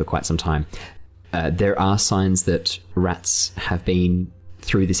living here for quite some time. There are signs that rats have been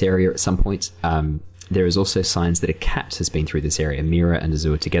through this area at some point. There is also signs that a cat has been through this area. Mira and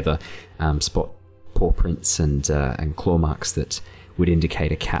Azure together spot paw prints and claw marks that would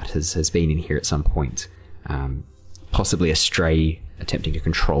indicate a cat has been in here at some point. Possibly a stray attempting to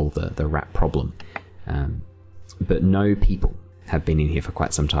control the rat problem. But no people have been in here for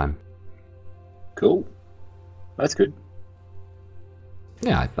quite some time. Cool. That's good.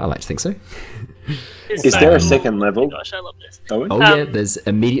 Yeah, I like to think so. Is there a second level? Oh my gosh, I love this. Yeah, there's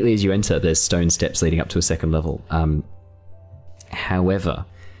immediately as you enter, there's stone steps leading up to a second level. However,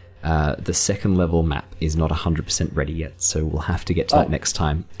 the second level map is not 100% ready yet, so we'll have to get to that next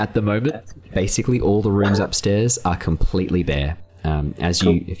time. At the moment, basically all the rooms upstairs are completely bare.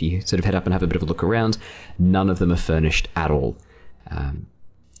 If you sort of head up and have a bit of a look around, none of them are furnished at all.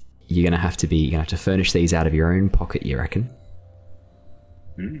 You're gonna have to furnish these out of your own pocket, you reckon?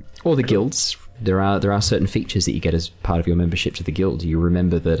 Or the guilds. There are certain features that you get as part of your membership to the guild. You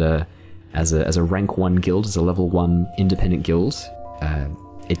remember that as a rank 1 guild, as a level 1 independent guild,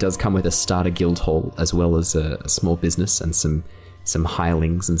 it does come with a starter guild hall as well as a small business and some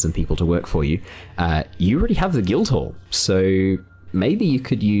hirelings and some people to work for you. You already have the guild hall, so maybe you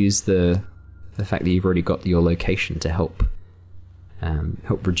could use the fact that you've already got your location to help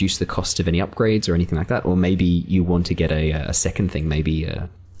reduce the cost of any upgrades or anything like that. Or maybe you want to get a second thing. Maybe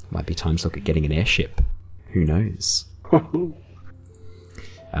might be time to look at getting an airship. Who knows?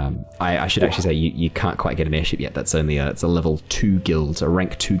 I should actually say you can't quite get an airship yet. That's only it's a level 2 guild, a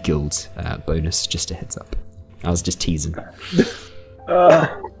rank 2 guild bonus. Just a heads up. I was just teasing.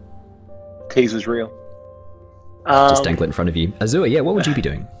 Tease was real. Just dangle it in front of you. Azure, yeah, what would you be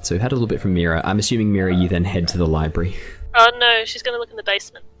doing? So we had a little bit from Mira. I'm assuming, Mira, you then head to the library. Oh no, she's going to look in the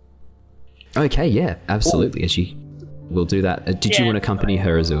basement. Okay, yeah, absolutely. As she will do that. Did you want to accompany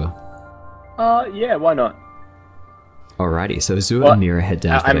her, Azure? Yeah, why not? Alrighty, so Azure and Mira head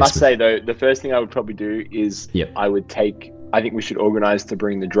down to the I basement. must say, though, the first thing I would probably do is I think we should organise to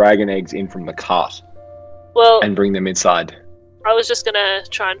bring the dragon eggs in from the cart Well, and bring them inside. I was just going to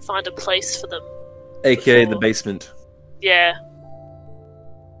try and find a place for them. AKA the basement. Yeah.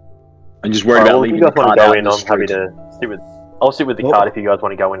 I'm just worried about If leaving you the guys want cart to go out in, the I'm happy street. to sit with. I'll sit with the cart if you guys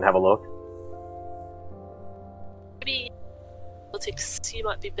want to go in and have a look. Maybe politics, you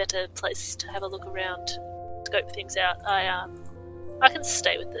might be better placed to have a look around, scope things out. I can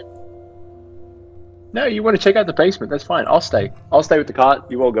stay with them. No, you want to check out the basement? That's fine. I'll stay. I'll stay with the cart.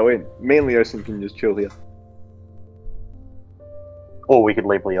 You all go in. Me and Leosin can just chill here. Or we could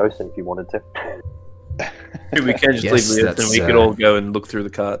leave Leosin if you wanted to. We can just Yes, leave it, and we could all go and look through the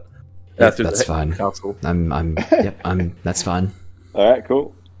cart. Through that's the fine. castle. All That's fine. right,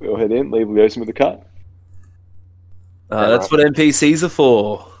 cool. We'll head in. Leave Leosin with the cart. That's what NPCs are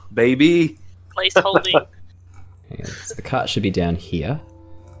for, baby. Place holding. So the cart should be down here.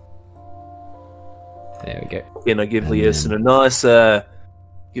 There we go. And I give And Leosin then- a nice,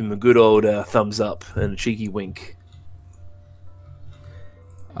 give him a good old thumbs up and a cheeky wink.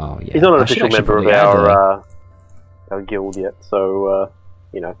 Oh yeah. He's not an I should official actually member of probably add, our guild yet, so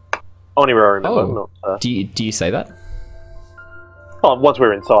honorary member. Oh. Not, do you say that? once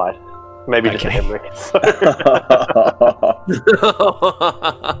we're inside, maybe just Okay. a memory.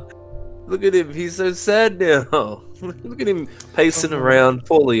 Look at him, he's so sad now. Look at him pacing around.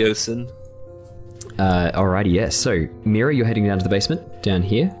 Poor Leosin. Alrighty, yeah. So Mira, you're heading down to the basement down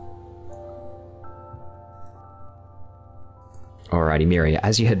here. Alrighty, Mira,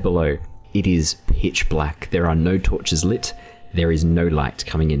 as you head below, it is pitch black. There are no torches lit. There is no light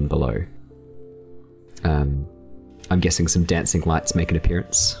coming in below. I'm guessing some dancing lights make an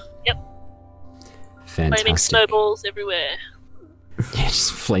appearance. Yep. Fantastic. Flaming snowballs everywhere. Yeah,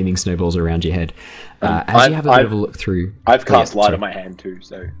 just flaming snowballs around your head. As you have a bit of a look through... I've cast light sorry. on my hand too,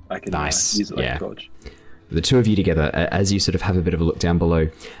 so I can Nice, use it like yeah. a torch. The two of you together, as you sort of have a bit of a look down below,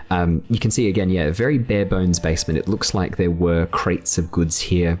 you can see again, a very bare bones basement. It looks like there were crates of goods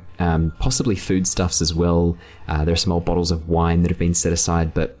here, possibly foodstuffs as well. There are some old bottles of wine that have been set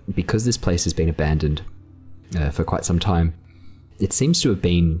aside, but because this place has been abandoned for quite some time, it seems to have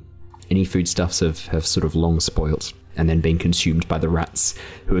been any foodstuffs have sort of long spoilt and then been consumed by the rats,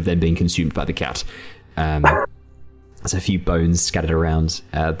 who have then been consumed by the cat. There's a few bones scattered around.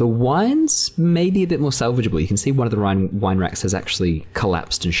 The wines may be a bit more salvageable. You can see one of the wine racks has actually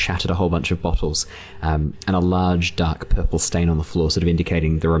collapsed and shattered a whole bunch of bottles, and a large dark purple stain on the floor, sort of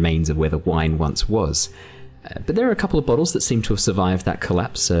indicating the remains of where the wine once was. But there are a couple of bottles that seem to have survived that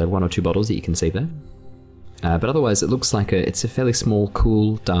collapse, one or two bottles that you can see there. But otherwise, it looks like it's a fairly small,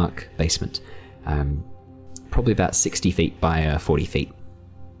 cool, dark basement. Probably about 60 feet by 40 feet.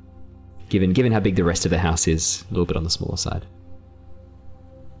 Given how big the rest of the house is, a little bit on the smaller side.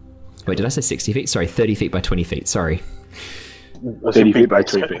 Wait, did I say 60 feet? Sorry, 30 feet by 20 feet. Sorry. 30 feet by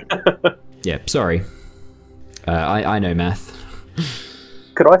 3 feet. Yeah, sorry. I know math.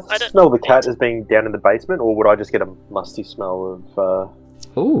 Could I I don't smell the think cat so. as being down in the basement, or would I just get a musty smell of...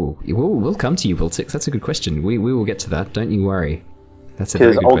 Oh, we'll come to you, Wiltix. That's a good question. We will get to that. Don't you worry. That's a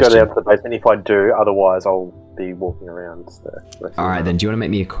very Because good I'll go question. down to the basement if I do, otherwise I'll be walking around the rest of the All right, night. then. Do you want to make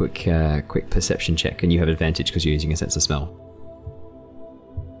me a quick perception check? And you have advantage because you're using a sense of smell.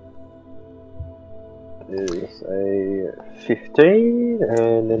 Is a 15,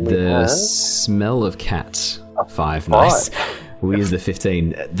 and then we The have... smell of cat. 5. Five. Nice. We use the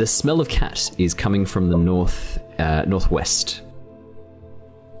 15. The smell of cat is coming from the northwest.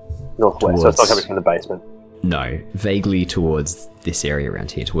 Northwest, so it's not coming from the basement. No, vaguely towards this area around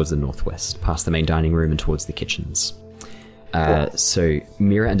here, towards the northwest, past the main dining room and towards the kitchens. So,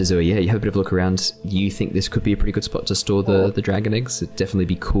 Mira and Azure, you have a bit of a look around. You think this could be a pretty good spot to store the dragon eggs? It'd definitely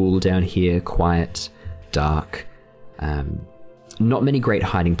be cool down here, quiet, dark. Not many great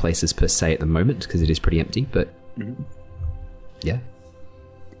hiding places per se at the moment, because it is pretty empty, but yeah.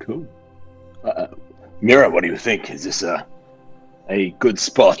 Cool. Mira, what do you think? Is this a good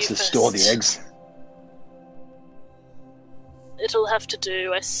spot to store the eggs? It'll have to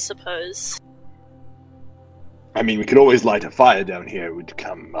do, I suppose. I mean, we could always light a fire down here. It would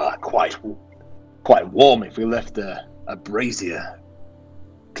become quite warm if we left a brazier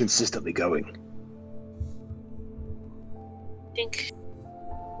consistently going. I think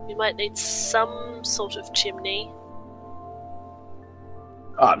we might need some sort of chimney.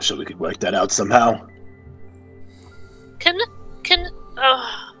 I'm sure we could work that out somehow.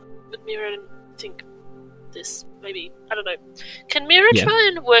 Would Mira think this? Maybe, I don't know. Can Mira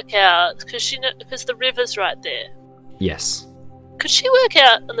try and work out, because the river's right there? Yes. Could she work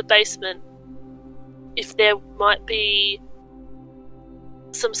out in the basement if there might be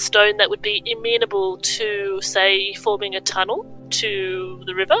some stone that would be amenable to, say, forming a tunnel to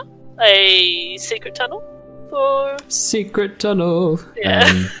the river? A secret tunnel? Secret tunnel!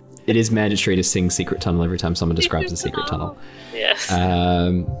 Yeah. It is mandatory to sing Secret Tunnel every time someone describes a secret tunnel. Yes.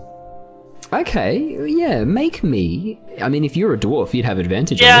 Okay, yeah, make me... I mean, if you're a dwarf, you'd have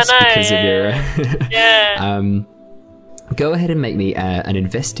advantage Yeah, on this I know, because of your... Yeah. Go ahead and make me an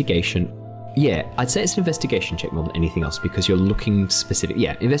investigation. Yeah, I'd say it's an investigation check more than anything else because you're looking specific.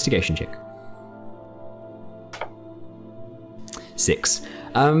 Yeah, investigation check. 6.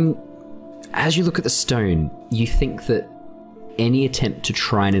 As you look at the stone, you think that any attempt to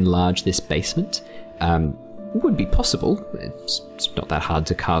try and enlarge this basement would be possible. It's not that hard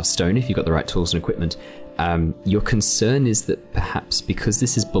to carve stone if you've got the right tools and equipment. Your concern is that perhaps because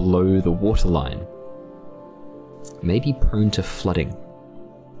this is below the waterline, it may be prone to flooding.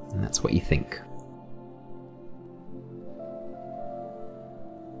 And that's what you think.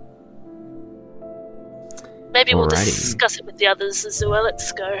 Maybe we'll Alrighty. discuss it with the others as well.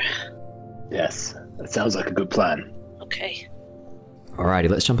 Let's go. Yes, that sounds like a good plan. Okay. Alrighty,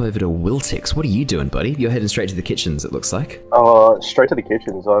 let's jump over to Wiltix. What are you doing, buddy? You're heading straight to the kitchens, it looks like. Straight to the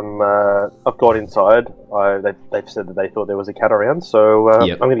kitchens. I've gone inside. They've said that they thought there was a cat around, so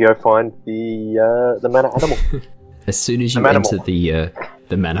I'm going to go find the manor animal. As soon as you enter the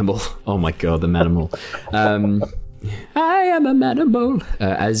manimal, oh my god, the manimal. I am a manimal.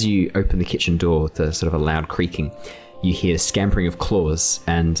 As you open the kitchen door, the sort of a loud creaking, you hear scampering of claws,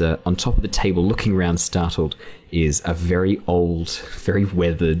 and on top of the table, looking around startled, is a very old, very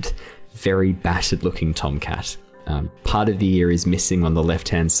weathered, very battered-looking tomcat. Part of the ear is missing on the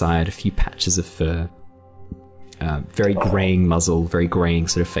left-hand side, a few patches of fur, very greying muzzle, very greying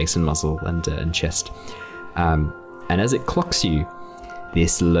sort of face and muzzle and chest. And as it clocks you,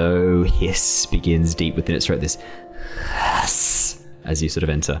 this low hiss begins deep within its throat, this hiss, as you sort of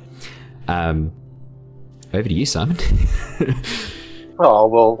enter. Over to you, Simon. Oh,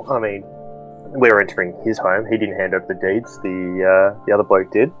 well, I mean, we're entering his home. He didn't hand over the deeds. The other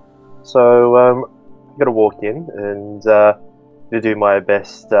bloke did. So, I'm going to walk in and to do my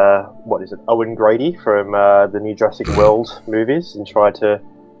best, Owen Grady from the new Jurassic World movies and try to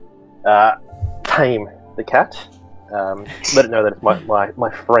tame the cat. Let it know that it's my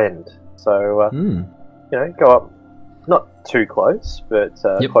friend. So, go up, not too close, but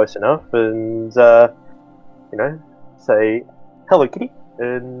close enough, and say, "Hello, kitty."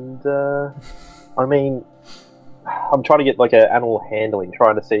 And I mean, I'm trying to get like an animal handling,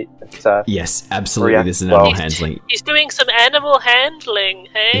 trying to see. Yes, absolutely. This is an animal handling. He's doing some animal handling.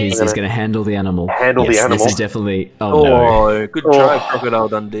 Hey, he's going to handle the animal. The animal. This is definitely. Oh no! Good try, Crocodile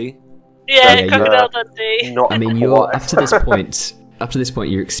Dundee. Yeah, Crocodile Dundee. I mean, you're up to this point. Up to this point,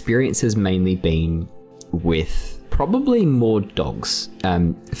 your experience has mainly been with probably more dogs.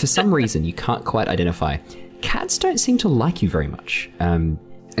 For some reason, you can't quite identify. Cats don't seem to like you very much. And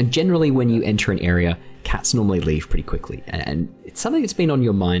generally, when you enter an area, cats normally leave pretty quickly. And it's something that's been on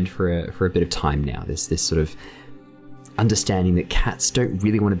your mind for a bit of time now. There's this sort of understanding that cats don't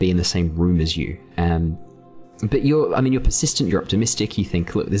really want to be in the same room as you. But you're persistent, you're optimistic, you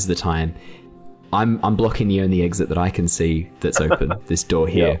think, look, this is the time. I'm blocking the only exit that I can see that's open, this door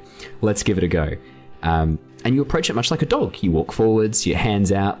here. Let's give it a go. And you approach it much like a dog. You walk forwards, your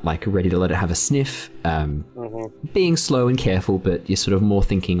hands out, like ready to let it have a sniff. Being slow and careful, but you're sort of more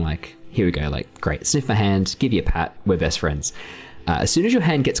thinking like, here we go, like, great, sniff my hand, give you a pat, we're best friends. As soon as your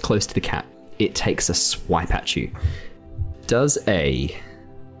hand gets close to the cat, it takes a swipe at you. Does a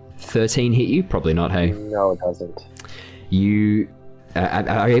 13 hit you? Probably not, hey? No, it doesn't. You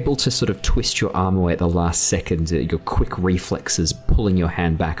are able to sort of twist your arm away at the last second, your quick reflexes pulling your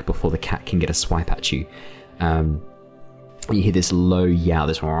hand back before the cat can get a swipe at you. You hear this low yowl,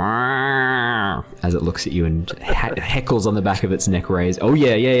 this as it looks at you and heckles on the back of its neck raised. Oh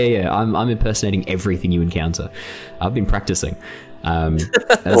yeah. I'm impersonating everything you encounter. I've been practicing. As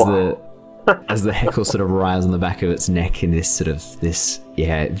the heckle sort of rises on the back of its neck, and this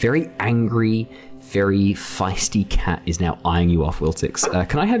very angry, very feisty cat is now eyeing you off, Wiltix.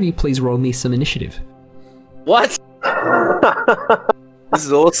 Can I have you please roll me some initiative? What? This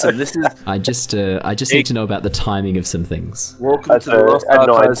is awesome. This is. I just need to know about the timing of some things. Welcome to the Lost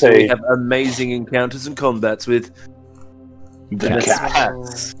Archives, where we have amazing encounters and combats with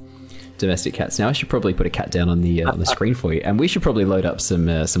cats. Domestic cats. Now I should probably put a cat down on the screen for you, and we should probably load up some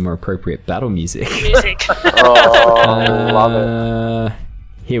more appropriate battle music. Love it.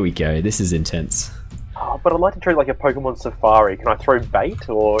 Here we go. This is intense. Oh, but I'd like to treat it like a Pokemon Safari. Can I throw bait,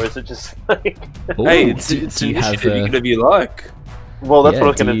 or is it just like... Ooh, hey, it's initiative. You can if you like. Well, that's what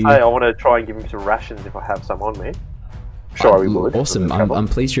I was going to say. I want to try and give him some rations if I have some on me. Sure, we would. Awesome. I'm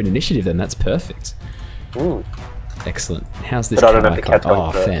pleased you're an initiative then. That's perfect. Ooh. Excellent. How's this but I don't cat know if the cat's icon?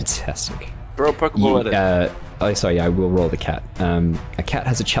 going first. Fantastic. Throw a Pokeball at it. Sorry, I will roll the cat. A cat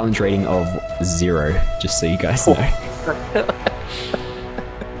has a challenge rating of 0, just so you guys know.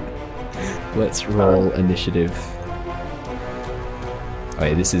 Let's roll initiative. Oh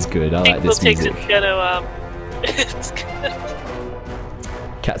yeah, this is good. I like this music. It's gonna,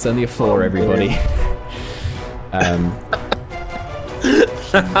 Cat's only a 4, everybody.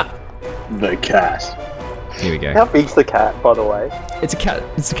 The cat. Here we go. How big's the cat, by the way? It's a cat.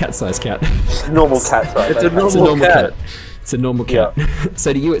 It's a cat-sized cat. Normal cat size. It's a normal cat. It's a normal cat. Yeah.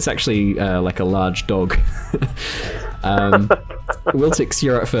 So to you, it's actually like a large dog. Wiltix,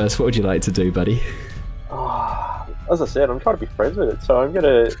 you're up first. What would you like to do, buddy? As I said, I'm trying to be friends with it, so I'm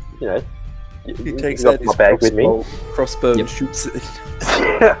gonna, He takes got out my his bag with me. crossbow and shoots it.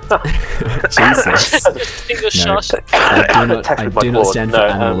 Jesus. shot. I do not stand for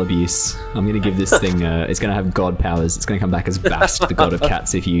animal abuse. I'm going to give this thing. It's going to have god powers. It's going to come back as Bast, the god of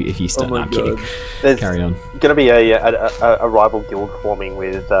cats. If you start. I'm kidding. Carry on. Going to be a rival guild forming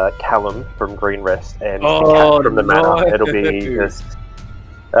with Callum from Green Rest and Cat from the Manor. It'll be just.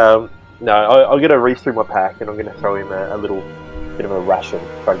 I'm going to reach through my pack and I'm going to throw him a little bit of a ration.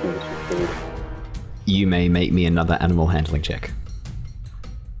 Try to give him some food. You may make me another animal handling check.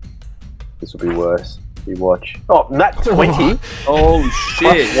 This will be worse. You watch. Oh, nat 20. Oh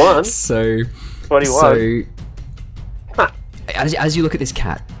shit! +1. So 21. So, as you look at this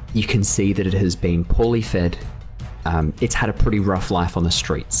cat, you can see that it has been poorly fed. It's had a pretty rough life on the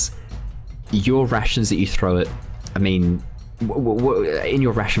streets. Your rations that you throw it, I mean, in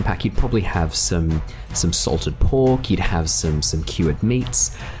your ration pack, you'd probably have some salted pork. You'd have some cured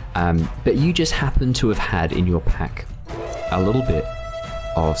meats. But you just happen to have had in your pack a little bit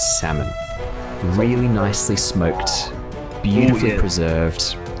of salmon. Really nicely smoked, beautifully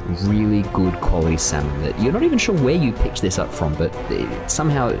preserved, really good quality salmon that you're not even sure where you picked this up from, but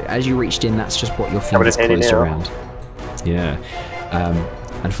somehow as you reached in, that's just what your fingers closed around. Yeah.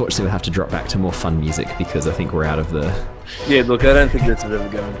 Unfortunately, we'll have to drop back to more fun music because I think we're out of the... Yeah, look, I don't think this is ever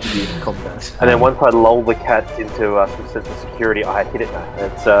going to be in combat. And then once I lull the cat into some sense of security, I hit it.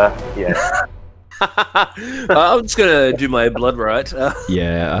 It's, yeah. I'm just gonna do my blood right.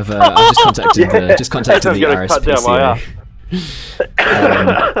 Yeah, I've just contacted the RSPCA.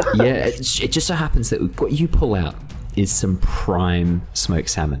 It just so happens that what you pull out is some prime smoked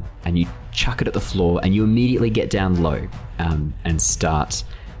salmon, and you chuck it at the floor, and you immediately get down low and start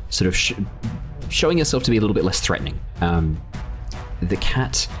sort of showing yourself to be a little bit less threatening. The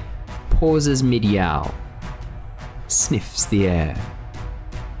cat pauses mid-yowl, sniffs the air,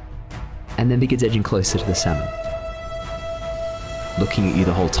 and then begins edging closer to the salmon. Looking at you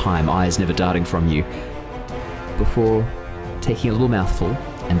the whole time, eyes never darting from you, before taking a little mouthful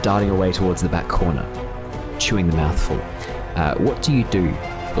and darting away towards the back corner, chewing the mouthful. What do you do,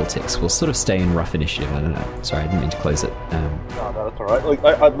 Wiltix? We'll sort of stay in rough initiative. I don't know. Sorry, I didn't mean to close it. No, that's alright. Like,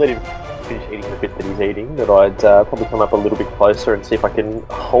 I'd let him finish eating the bit that he's eating, but I'd probably come up a little bit closer and see if I can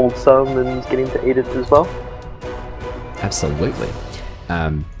hold some and get him to eat it as well. Absolutely.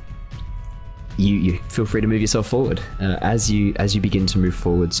 You feel free to move yourself forward. As you begin to move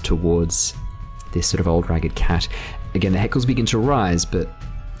forwards towards this sort of old ragged cat, again the heckles begin to rise, but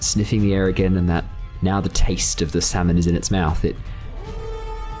sniffing the air again, and that now the taste of the salmon is in its mouth, it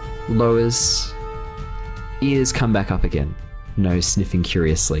lowers, ears come back up again, nose sniffing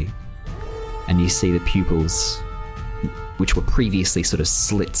curiously, and you see the pupils which were previously sort of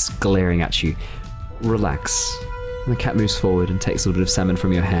slits glaring at you, relax. And the cat moves forward and takes a little bit of salmon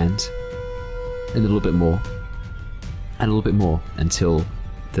from your hand. And a little bit more. And a little bit more until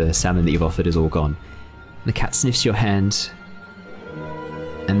the salmon that you've offered is all gone. The cat sniffs your hand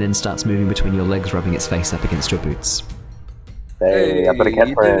and then starts moving between your legs, rubbing its face up against your boots. Hey, I've got a cat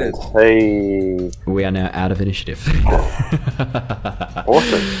you friend. did Hey. We are now out of initiative.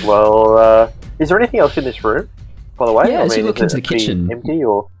 Awesome. Well, is there anything else in this room, by the way? Yeah, as you look is into it the kitchen- empty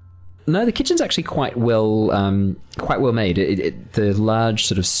or? No, the kitchen's actually quite well made. The large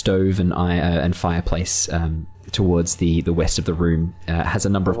sort of stove and fireplace towards the west of the room has a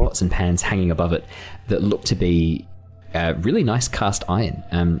number of pots and pans hanging above it that look to be really nice cast iron.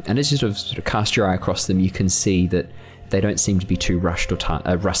 And as you sort of cast your eye across them, you can see that they don't seem to be too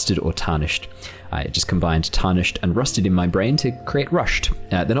rusted or tarnished. I just combined tarnished and rusted in my brain to create rushed.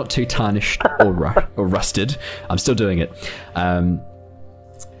 They're not too tarnished or rusted. I'm still doing it.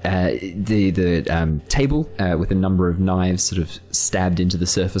 The table with a number of knives sort of stabbed into the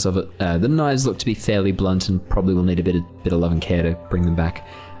surface of it. The knives look to be fairly blunt and probably will need a bit of love and care to bring them back.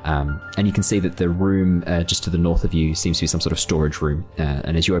 And you can see that the room just to the north of you seems to be some sort of storage room.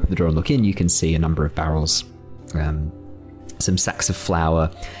 And as you open the door and look in, you can see a number of barrels, some sacks of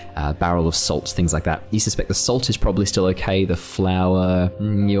flour, barrel of salt, things like that. You suspect the salt is probably still okay. The flour,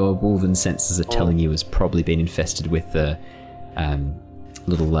 your wolven senses are telling you, has probably been infested with the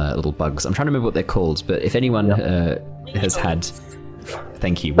little bugs. I'm trying to remember what they're called, but if anyone has had...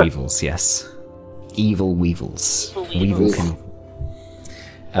 Thank you, weevils, yes. Evil weevils. Weevil can...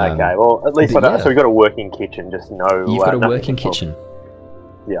 Okay, well, at least I know. So we've got a working kitchen, just no... You've got a working kitchen.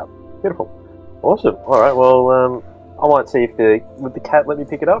 Yeah, beautiful. Awesome. All right, well, I might see if would the cat let me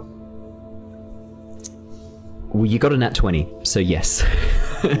pick it up? Well, you got a nat 20, so yes.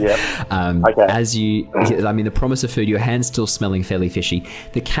 Yeah. Okay. The promise of food, your hand's still smelling fairly fishy.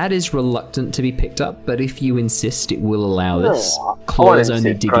 The cat is reluctant to be picked up, but if you insist, it will allow this. Claw's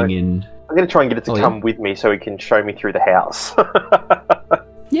only digging in. I'm going to try and get it to come with me so it can show me through the house.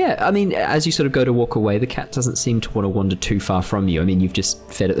 Yeah, I mean, as you sort of go to walk away, the cat doesn't seem to want to wander too far from you. I mean, you've just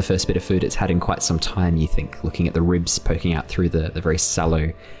fed it the first bit of food it's had in quite some time, you think, looking at the ribs poking out through the very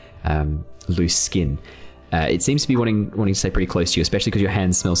sallow, loose skin. It seems to be wanting to stay pretty close to you, especially because your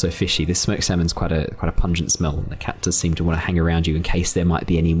hands smell so fishy. This smoked salmon's quite a pungent smell, and the cat does seem to want to hang around you in case there might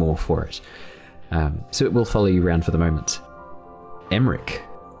be any more for it. So it will follow you around for the moment. Emmerich,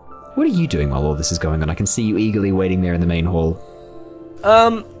 what are you doing while all this is going on? I can see you eagerly waiting there in the main hall.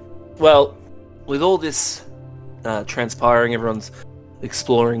 Well, with all this transpiring, everyone's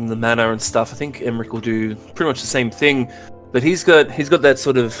exploring the manor and stuff. I think Emmerich will do pretty much the same thing, but he's got that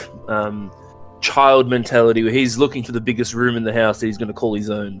sort of child mentality where he's looking for the biggest room in the house that he's going to call his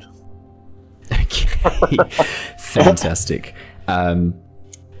own. Okay, fantastic.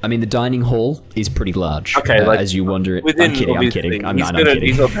 I mean, the dining hall is pretty large. Okay, as you wander it. I'm kidding. I'm kidding.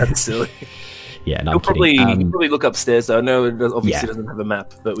 He's not that silly. Yeah, no, He'll I'm kidding. probably look upstairs, though. I know it obviously doesn't have a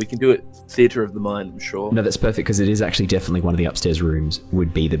map, but we can do it theatre of the mind, I'm sure. No, that's perfect, because it is actually definitely one of the upstairs rooms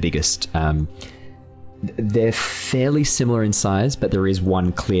would be the biggest. They're fairly similar in size, but there is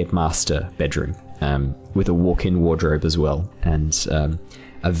one clear master bedroom with a walk-in wardrobe as well, and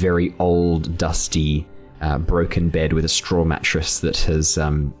a very old, dusty, broken bed with a straw mattress that has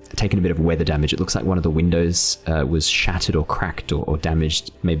taken a bit of weather damage. It looks like one of the windows was shattered or cracked or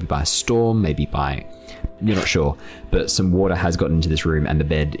damaged, maybe by a storm, maybe by... You're not sure, but some water has gotten into this room, and the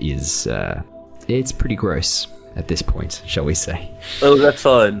bed is... it's pretty gross at this point, shall we say. Oh, that's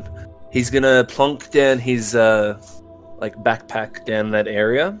fine. He's gonna plonk down his backpack down that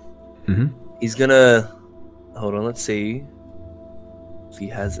area. Mm-hmm. He's gonna... Hold on, let's see if he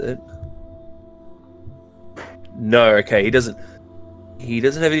has it. No, okay, he doesn't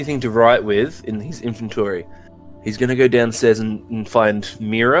have anything to write with in his inventory. He's gonna go downstairs and find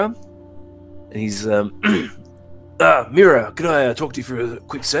Mira. And he's Mira, could I talk to you for a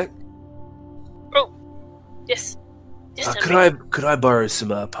quick sec? Oh, yes. Yes, could I borrow some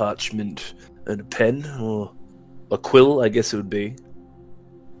parchment and a pen or a quill? I guess it would be.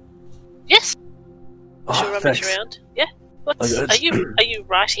 Yes. Oh, Sure, rummage around. Yeah. Are you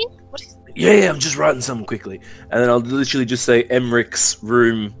writing? What is? Yeah, I'm just writing something quickly, and then I'll literally just say Emmerich's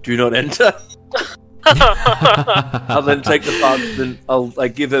room. Do not enter. I'll then take the parchment. I'll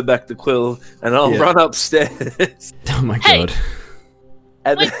give her back the quill, and I'll run upstairs. Oh my god!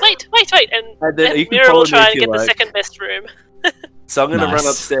 And wait, and then Mira will try and get the second best room. So I'm gonna run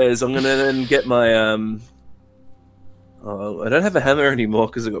upstairs. I'm gonna then get my I don't have a hammer anymore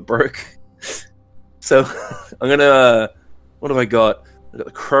because it got broke. So I'm gonna. What have I got? I got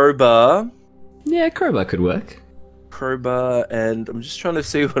the crowbar. Yeah, crowbar could work. crowbar, and I'm just trying to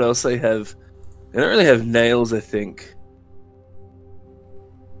see what else I have. I don't really have nails, I think.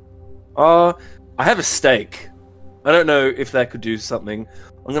 I have a stake. I don't know if that could do something.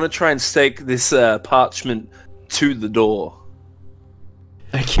 I'm going to try and stake this parchment to the door.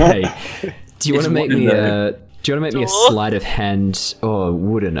 Okay. Do you want to make me wooden, a sleight of hand? Oh,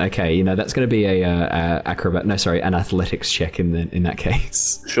 wooden. Okay, that's going to be an athletics check in that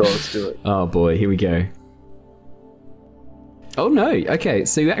case. Sure, let's do it. Oh boy, here we go. Oh no, okay,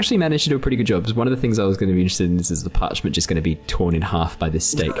 so you actually managed to do a pretty good job. One of the things I was going to be interested in is the parchment just going to be torn in half by this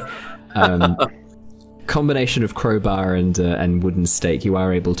stake. Combination of crowbar and wooden stake, you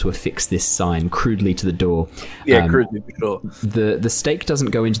are able to affix this sign crudely to the door. Yeah, crudely, for sure. The stake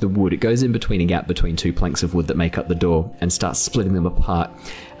doesn't go into the wood, it goes in between a gap between two planks of wood that make up the door and starts splitting them apart.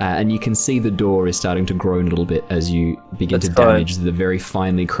 And you can see the door is starting to groan a little bit as you begin to damage the very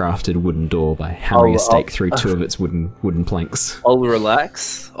finely crafted wooden door by hammering a stake through two of its wooden planks. I'll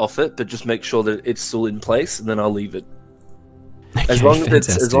relax off it, but just make sure that it's still in place, and then I'll leave it. Okay, as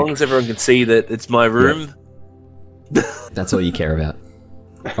long as everyone can see that it's my room. Yep. That's all you care about.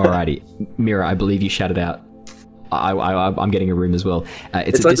 Alrighty, Mira, I believe you shouted out. I'm getting a room as well.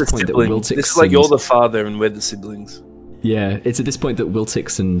 It's at like this point that Wiltix. This is like you're the father and we're the siblings. Yeah, it's at this point that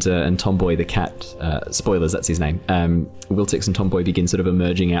Wiltix and Tomboy the cat, spoilers, that's his name, Wiltix and Tomboy begin sort of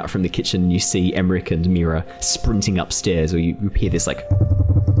emerging out from the kitchen. You see Emmerich and Mira sprinting upstairs, or you hear this like...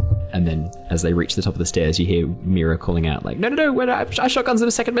 And then as they reach the top of the stairs, you hear Mira calling out like, no, our shotgun's in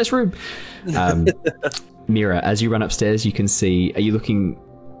the second best room. Mira, as you run upstairs, you can see, are you looking...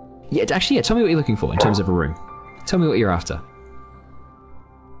 Yeah, tell me what you're looking for in terms of a room. Tell me what you're after.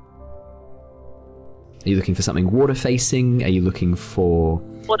 Are you looking for something water-facing? Are you looking for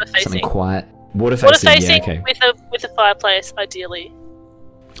something quiet? Water-facing, yeah, okay. With a fireplace, ideally.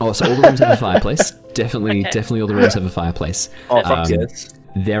 Oh, so all the rooms have a fireplace. Definitely all the rooms have a fireplace. Oh, fuck yes.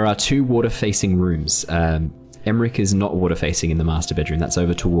 There are two water-facing rooms. Emmerich is not water-facing in the master bedroom. That's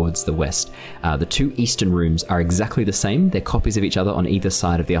over towards the west. The two eastern rooms are exactly the same. They're copies of each other on either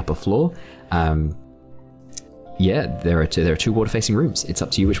side of the upper floor. Yeah, there are two water-facing rooms. It's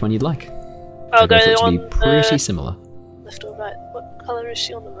up to you which one you'd like. I'll go to on be pretty similar. Left or right? What colour is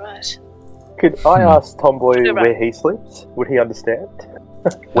she on the right? Could I ask Tomboy where he sleeps? Would he understand?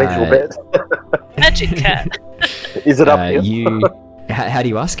 Where's your bed? Magic cat. Is it up here? How do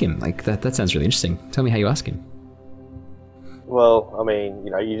you ask him? Like that sounds really interesting. Tell me how you ask him. Well, I mean,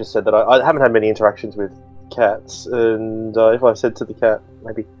 you just said that I haven't had many interactions with cats, and if I said to the cat,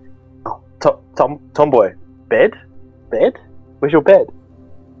 maybe, Tomboy, bed? Where's your bed?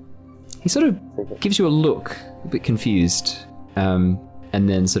 He sort of gives you a look, a bit confused, and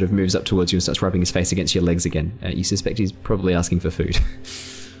then sort of moves up towards you and starts rubbing his face against your legs again. You suspect he's probably asking for food.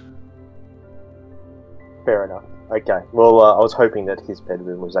 Fair enough. Okay. Well, I was hoping that his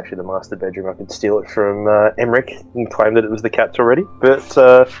bedroom was actually the master bedroom. I could steal it from Emmerich and claim that it was the cat's already. But,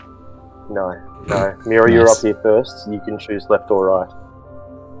 no. Mira, nice. You're up here first. You can choose left or right.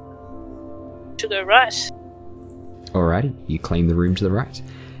 To go right. Alrighty. You claim the room to the right.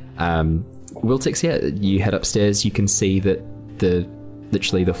 Wiltix, yeah, you head upstairs. You can see that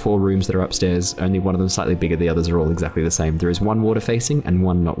literally the four rooms that are upstairs, only one of them slightly bigger, the others are all exactly the same. There is one water-facing and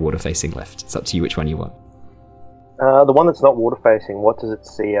one not water-facing left. It's up to you which one you want. The one that's not water-facing, what does it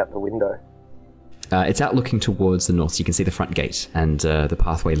see out the window? It's out looking towards the north, so you can see the front gate and the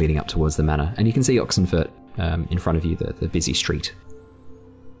pathway leading up towards the manor. And you can see Oxenfurt in front of you, the busy street.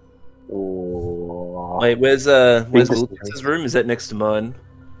 Wait, where's Wiltix's room? Is that next to mine?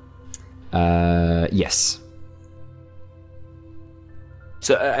 Yes.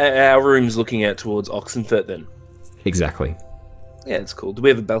 So our room's looking out towards Oxenfurt then? Exactly. Yeah, it's cool. Do we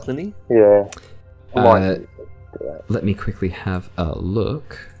have a balcony? Yeah. Let me quickly have a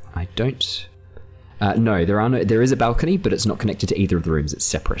look. I don't... no, there is a balcony, but it's not connected to either of the rooms. It's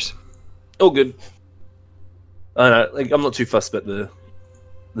separate. Oh, good. I know, I'm not too fussed about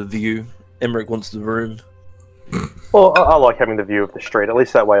the view. Emmerich wants the room. Well, I like having the view of the street. At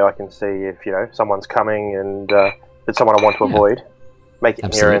least that way I can see if, someone's coming and it's someone I want to avoid. Make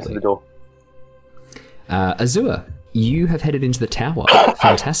it near answer the door. Azure, you have headed into the tower.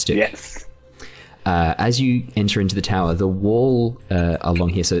 Fantastic. Yes. As you enter into the tower, the wall along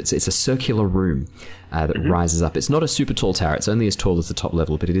here, so it's a circular room that rises up. It's not a super tall tower, it's only as tall as the top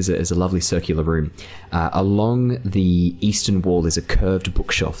level, but it is a lovely circular room. Along the eastern wall is a curved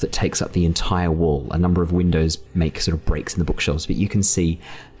bookshelf that takes up the entire wall. A number of windows make sort of breaks in the bookshelves, but you can see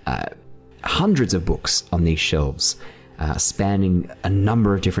hundreds of books on these shelves, spanning a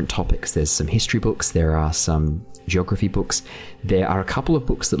number of different topics. There's some history books, there are some geography books, there are a couple of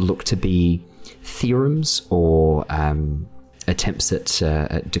books that look to be theorems or attempts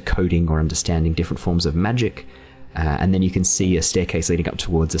at decoding or understanding different forms of magic. And then you can see a staircase leading up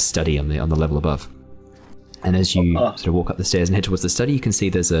towards a study on the level above. And as you sort of walk up the stairs and head towards the study, you can see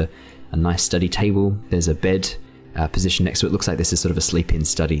there's a nice study table. There's a bed positioned next to it. Looks like this is sort of a sleep-in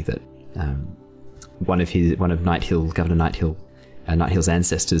study that one of Governor Nighthill's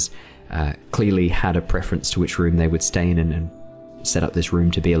ancestors clearly had a preference to which room they would stay in, and set up this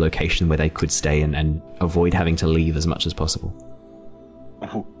room to be a location where they could stay and avoid having to leave as much as possible.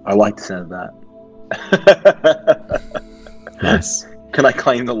 Oh, I like the sound of that. Nice. Can I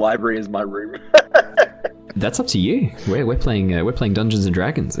claim the library as my room? That's up to you. We're playing Dungeons and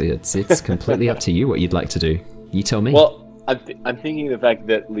Dragons. It's completely up to you what you'd like to do. You tell me. Well, I'm thinking the fact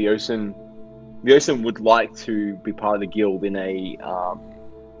that Leosin would like to be part of the guild in a,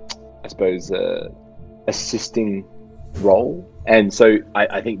 I suppose, assisting role, and so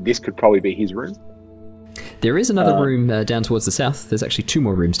I think this could probably be his room. There is another room down towards the south. There's actually 2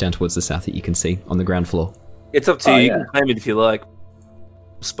 more rooms down towards the south that you can see on the ground floor. It's up to you. You can claim it if you like.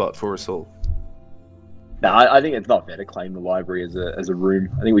 Spot for us all. No, I think it's not fair to claim the library as a room.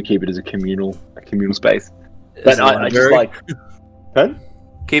 I think we keep it as a communal space. But I just like, huh?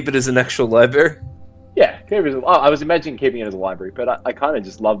 Keep it as an actual library. Yeah, I was imagining keeping it as a library, but I kind of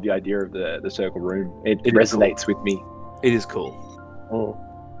just love the idea of the circle room. It resonates with me. It is cool. Oh.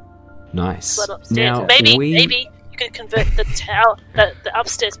 Nice. But upstairs, Now, maybe you could convert the tower, the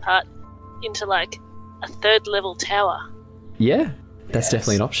upstairs part, into like a 3rd level tower. Yeah, that's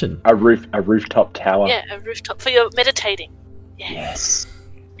definitely an option. A rooftop tower. Yeah, a rooftop for your meditating. Yeah. Yes.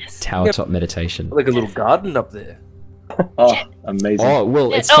 Tower top meditation. Like a little garden up there. Oh, amazing. Oh,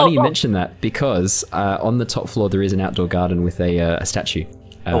 well, Yeah, it's funny you mention that, because on the top floor there is an outdoor garden with a statue.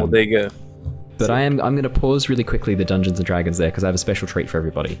 There you go. But I'm going to pause really quickly the Dungeons and Dragons there, because I have a special treat for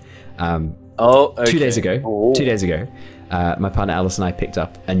everybody. Okay. 2 days ago, my partner Alice and I picked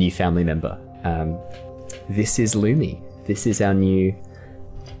up a new family member. This is Lumi. This is our new...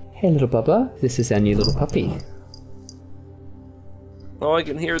 Hey, little Bubba. This is our new little puppy. Oh, I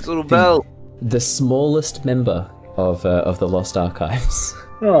can hear its little bell. The smallest member of the Lost Archives.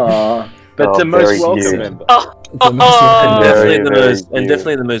 Aww. But the very most welcome cute. member. The most welcome And member.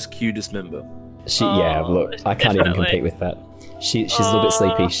 definitely the most cutest member. Look, I can't even Definitely. compete with that. She's a little bit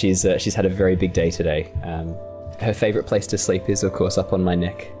sleepy. She's had a very big day today. Her favourite place to sleep is, of course, up on my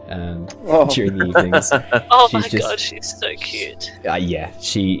neck during the evenings. Oh She's my just- god, she's so cute. I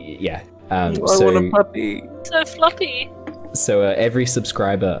I want a puppy. So floppy. So every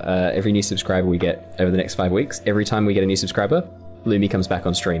new subscriber we get over the next 5 weeks, every time we get a new subscriber, Lumi comes back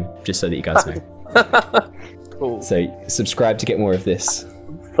on stream, just so that you guys know. Cool. So subscribe to get more of this.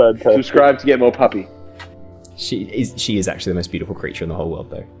 Fantastic. Subscribe to get more puppy. She is actually the most beautiful creature in the whole world,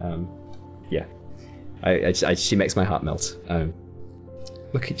 though. She makes my heart melt.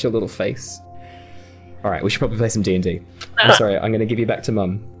 Look at your little face. All right, we should probably play some D&D. I'm sorry, I'm going to give you back to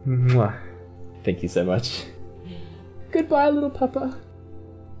Mum. Mwah. Thank you so much. Goodbye, little papa.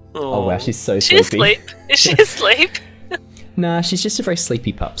 Oh wow, she's so She's sleepy. asleep. Is she asleep? Nah, she's just a very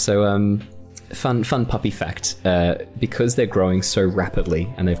sleepy pup. So, fun puppy fact. Because they're growing so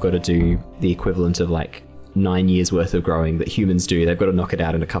rapidly, and they've got to do the equivalent of like 9 years worth of growing that humans do, they've got to knock it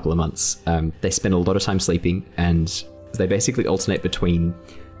out in a couple of months. They spend a lot of time sleeping, and they basically alternate between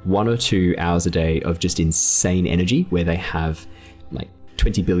 1 or 2 hours a day of just insane energy, where they have like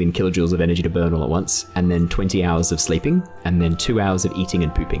 20 billion kilojoules of energy to burn all at once, and then 20 hours of sleeping, and then 2 hours of eating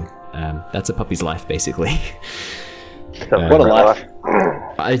and pooping. That's a puppy's life, basically. What a life.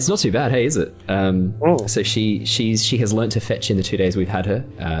 It's not too bad, hey, is it? So she has learnt to fetch in the 2 days we've had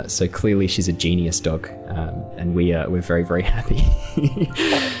her. So clearly she's a genius dog, and we're very, very happy.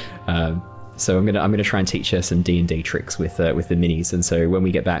 So I'm gonna try and teach her some D&D tricks with the minis, and so when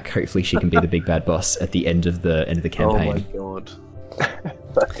we get back, hopefully she can be the big bad boss at the end of the campaign. Oh my god.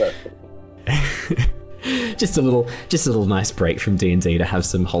 just a little nice break from D&D to have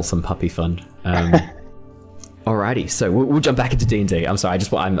some wholesome puppy fun. Alrighty, so we'll jump back into D&D. I'm sorry,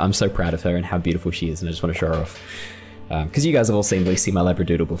 I'm so proud of her and how beautiful she is, and I just want to show her off. Because you guys have all seen Lucy, my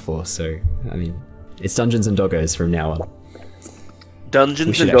Labradoodle, before, so I mean, it's Dungeons and Doggos from now on.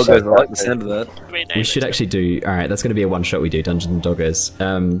 Dungeons We and should Doggos. I actually- like the sound of that. We should actually do. All right, that's going to be a one-shot. We do Dungeons and Doggos.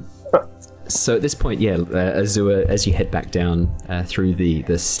 So at this point, Azua, as you head back down through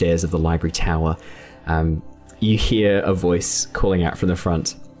the stairs of the library tower, you hear a voice calling out from the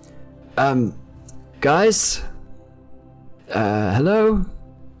front. Guys, hello.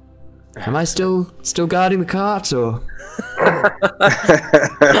 Am I still guarding the cart, or?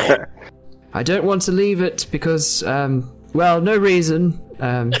 I don't want to leave it because, no reason.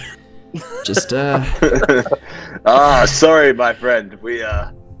 Just Sorry, my friend. We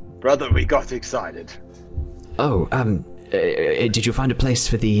got excited. Oh, did you find a place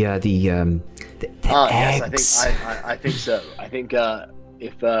for the eggs? Yes, I think so. I think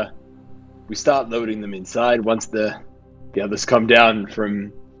if we start loading them inside, once the others come down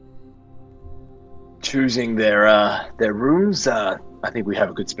from choosing their rooms, I think we have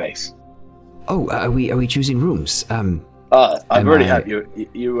a good space. Oh, are we choosing rooms? I've already had you.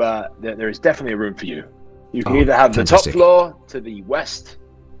 There is definitely a room for you. You can either have fantastic. the top floor to the west,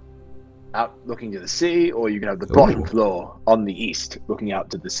 out looking to the sea, or you can have the bottom floor on the east, looking out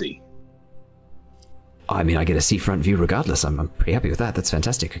to the sea. I mean, I get a seafront view regardless. I'm pretty happy with that. That's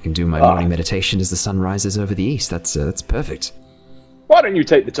fantastic. I can do my morning meditation as the sun rises over the east. That's perfect. Why don't you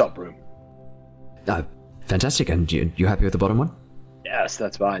take the top room? Fantastic. And you happy with the bottom one? Yes,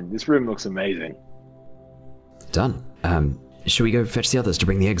 that's fine. This room looks amazing. Done. Should we go fetch the others to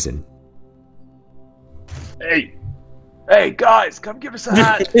bring the eggs in? Hey, guys, come give us a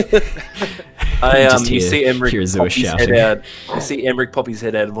hand. You see Emmerich hear Azua pop his shouting. head out. You see Emmerich pop his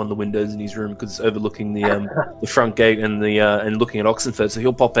head out of one of the windows in his room because it's overlooking the front gate and and looking at Oxenford. So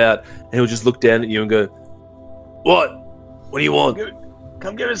he'll pop out and he'll just look down at you and go, "What? What do you want?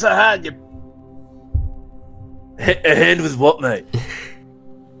 Come give us a hand, you." A hand with what, mate?"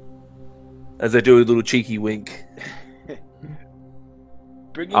 As I do a little cheeky wink.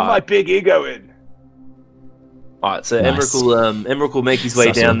 Bringing my big ego in. All right, so Nice. Emmerich will make his way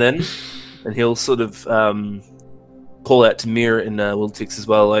Subtle. down then, and he'll sort of call out to Mira and Wiltix as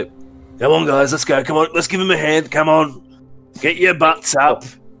well, like, "Come on, guys, let's go. Come on, let's give him a hand. Come on, get your butts up."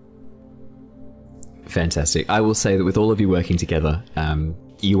 Fantastic. I will say that with all of you working together,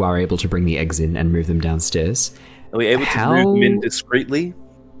 you are able to bring the eggs in and move them downstairs. Are we able to move them in discreetly?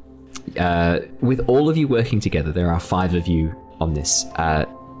 With all of you working together, there are 5 of you on this.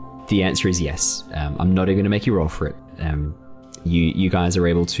 The answer is yes. I'm not even going to make you roll for it. You guys are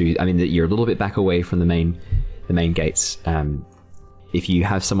able to. I mean, you're a little bit back away from the main gates. If you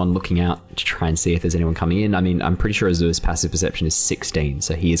have someone looking out to try and see if there's anyone coming in, I mean, I'm pretty sure Azua's passive perception is 16,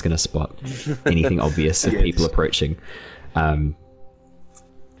 so he is going to spot anything obvious of people approaching. And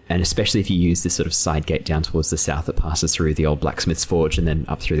especially if you use this sort of side gate down towards the south that passes through the old blacksmith's forge and then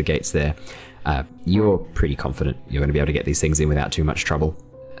up through the gates there, you're pretty confident you're going to be able to get these things in without too much trouble.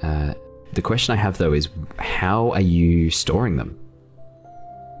 The question I have, though, is how are you storing them?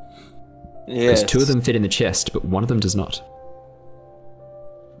 Because 2 of them fit in the chest, but one of them does not.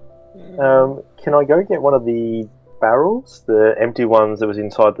 Can I go get one of the barrels, the empty ones that was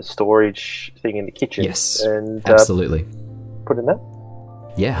inside the storage thing in the kitchen? Yes, and absolutely. put in there.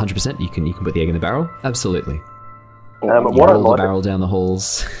 Yeah, 100%. You can put the egg in the barrel. Absolutely. What You I roll the like, barrel down the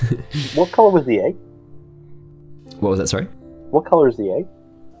halls. what color was the egg? What was that? Sorry. What color is the egg?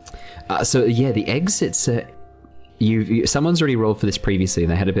 So yeah, the eggs. It's someone's already rolled for this previously,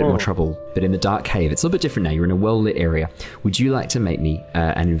 and they had a bit more trouble. But in the dark cave, it's a little bit different now. You're in a well-lit area. Would you like to make me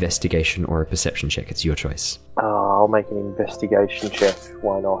an investigation or a perception check? It's your choice. I'll make an investigation check.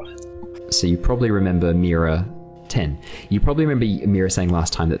 Why not? So you probably remember Mira 10. You probably remember Mira saying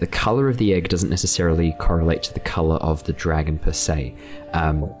last time that the color of the egg doesn't necessarily correlate to the color of the dragon per se.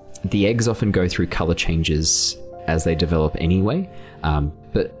 The eggs often go through color changes as they develop anyway,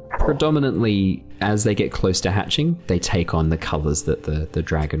 but predominantly as they get close to hatching, they take on the colors that the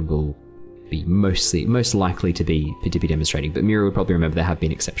dragon will be most likely to be demonstrating. But Mira would probably remember there have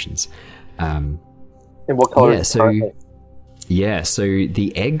been exceptions. And what color is it currently? So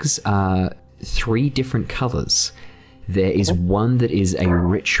the eggs are 3 different colors. There is one that is a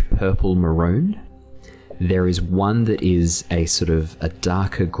rich purple maroon. There is one that is a sort of a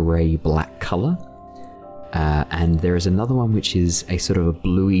darker grey black color. And there is another one which is a sort of a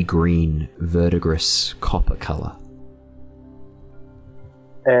bluey green verdigris copper color.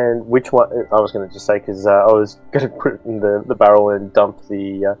 And which one? I was going to just say, because I was going to put it in the barrel and dump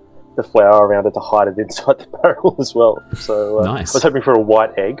the flour around it to hide it inside the barrel as well. So Nice. I was hoping for a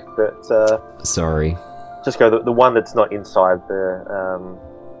white egg, but Sorry. just go the one that's not inside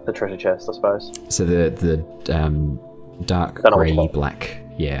the treasure chest, I suppose. So the dark Don't know grey which one. black.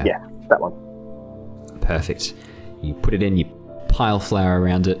 Yeah. Yeah, that one. Perfect. You put it in, you pile flour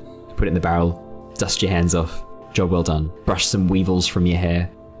around it, put it in the barrel, dust your hands off. Job well done. Brush some weevils from your hair.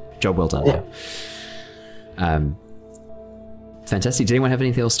 Job well done. Yeah. Fantastic. Did anyone have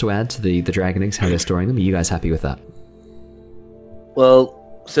anything else to add to the dragon eggs, how they're storing them? Are you guys happy with that?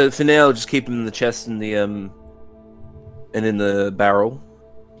 Well, so for now, just keep them in the chest and in the barrel.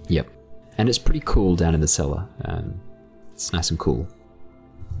 Yep. And it's pretty cool down in the cellar. It's nice and cool.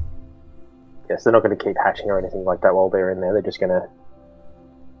 Yes, they're not going to keep hatching or anything like that while they're in there. They're just going to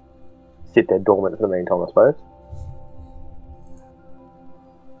sit there dormant for the meantime, I suppose.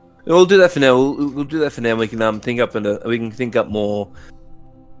 We'll do that for now. We'll do that for now. We can think up more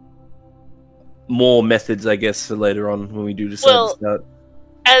methods, I guess, for later on when we do decide to start.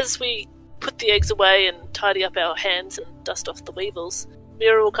 As we put the eggs away and tidy up our hands and dust off the weevils,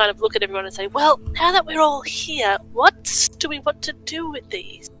 Mira will kind of look at everyone and say, well, now that we're all here, what do we want to do with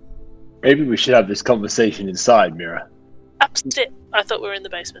these? Maybe we should have this conversation inside, Mira. Upstairs. I thought we were in the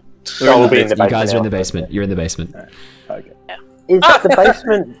basement. We'll be in the basement. You guys are in now. the basement. You're in the basement. Okay. Is the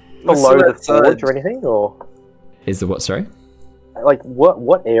basement below the outside. forge or anything, or Is the what, sorry? like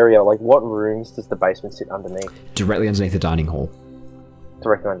what area, like what rooms does the basement sit underneath? Directly underneath the dining hall,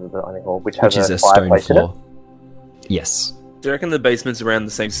 Directly under the dining hall, which which has is a stone fireplace in it. floor. Yes. Do you reckon the basement's around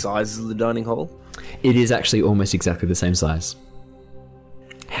the same size as the dining hall? It is actually almost exactly the same size.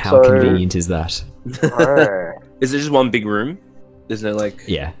 How So- convenient is that? Oh. Is it just one big room? There's no like.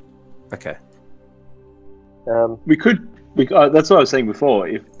 Yeah. Okay. We could. That's what I was saying before.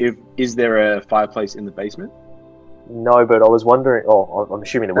 If is there a fireplace in the basement? No, but I was wondering. Oh, I'm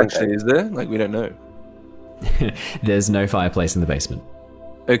assuming there wouldn't Actually, be. is there? Like, we don't know. There's no fireplace in the basement.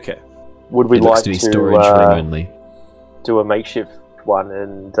 Okay. Would we It looks like to be to storage room only. do a makeshift one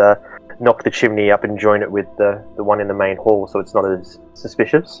and knock the chimney up and join it with the one in the main hall, so it's not as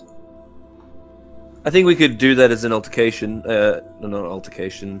suspicious? I think we could do that as an altercation. No, not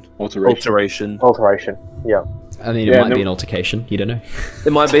altercation. Alteration. Alteration. Yeah. I mean, Yeah, it might no- be an altercation. You don't know.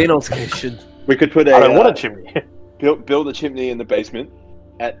 There might be an altercation. We could put I don't want a chimney. build a chimney in the basement.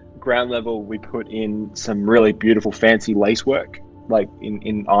 At ground level, we put in some really beautiful, fancy lacework, like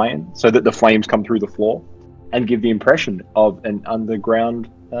in iron, so that the flames come through the floor and give the impression of an underground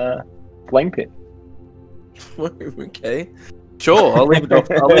flame pit. Okay. Sure, I'll leave it off.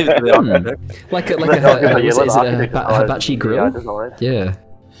 I'll leave it to the architect. Like a Yeah, is it a architect design, hibachi yeah, grill? design. Yeah.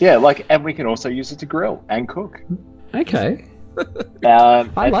 Yeah, and we can also use it to grill and cook. Okay. I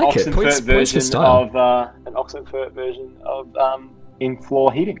like it. Points for style. An Oxenfurt version of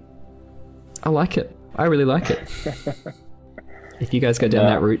in-floor heating. I like it. I really like it. If you guys go down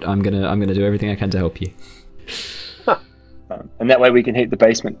that route, I'm gonna do everything I can to help you. And that way we can heat the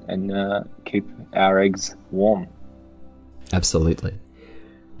basement and keep our eggs warm. Absolutely.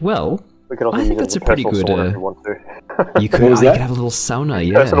 Well, We could also I use think it that's as a pretty personal good, sauna if we want to. you could, What was you that? could have a little sauna,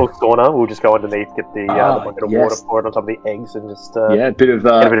 yeah. Personal sauna. We'll just go underneath, get the bucket of yes. water, pour it on top of the eggs, and just Yeah, a bit of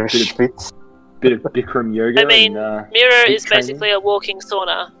get a bit of schwitz. bit of Bikram yoga. I mean, and, Mira keep is training. basically a walking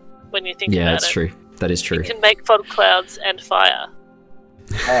sauna when you think Yeah, about that's it. true. That is true. You can make fog clouds and fire.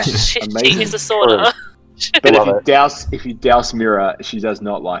 She amazing. is a sauna. But Love if you douse Mira, she does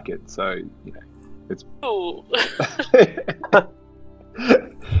not like it. So Ooh.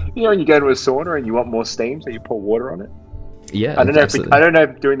 you know when you go to a sauna and you want more steam, so you pour water on it. Yeah, I don't know. absolutely. I don't know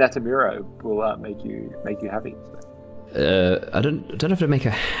if doing that to Mira will make you happy. I don't have to make her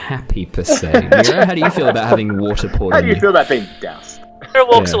happy per se. Mira, how do you feel about having water poured How on do you you? feel about being doused? Mira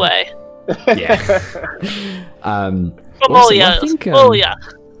walks Yeah. away. Yeah. From awesome. Olia. I think, Olia.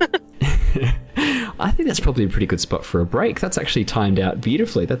 I think that's probably a pretty good spot for a break. That's actually timed out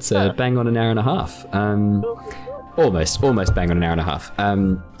beautifully. That's bang on an hour and a half. Almost bang on an hour and a half.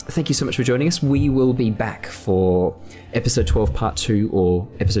 Thank you so much for joining us. We will be back for episode 12 part 2 or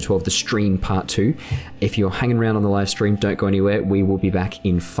episode 12 the stream part 2. If you're hanging around on the live stream, don't go anywhere. We will be back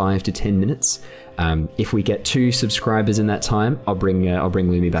in 5 to 10 minutes. If we get 2 subscribers in that time, I'll bring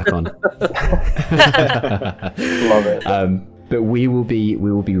Lumi back on. Love it. But we will be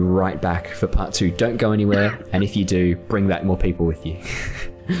right back for part 2. Don't go anywhere, and if you do, bring back more people with you.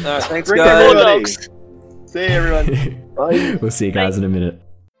 Thanks, Drink guys. everybody. Dogs. See you, everyone. Bye. We'll see you guys in a minute.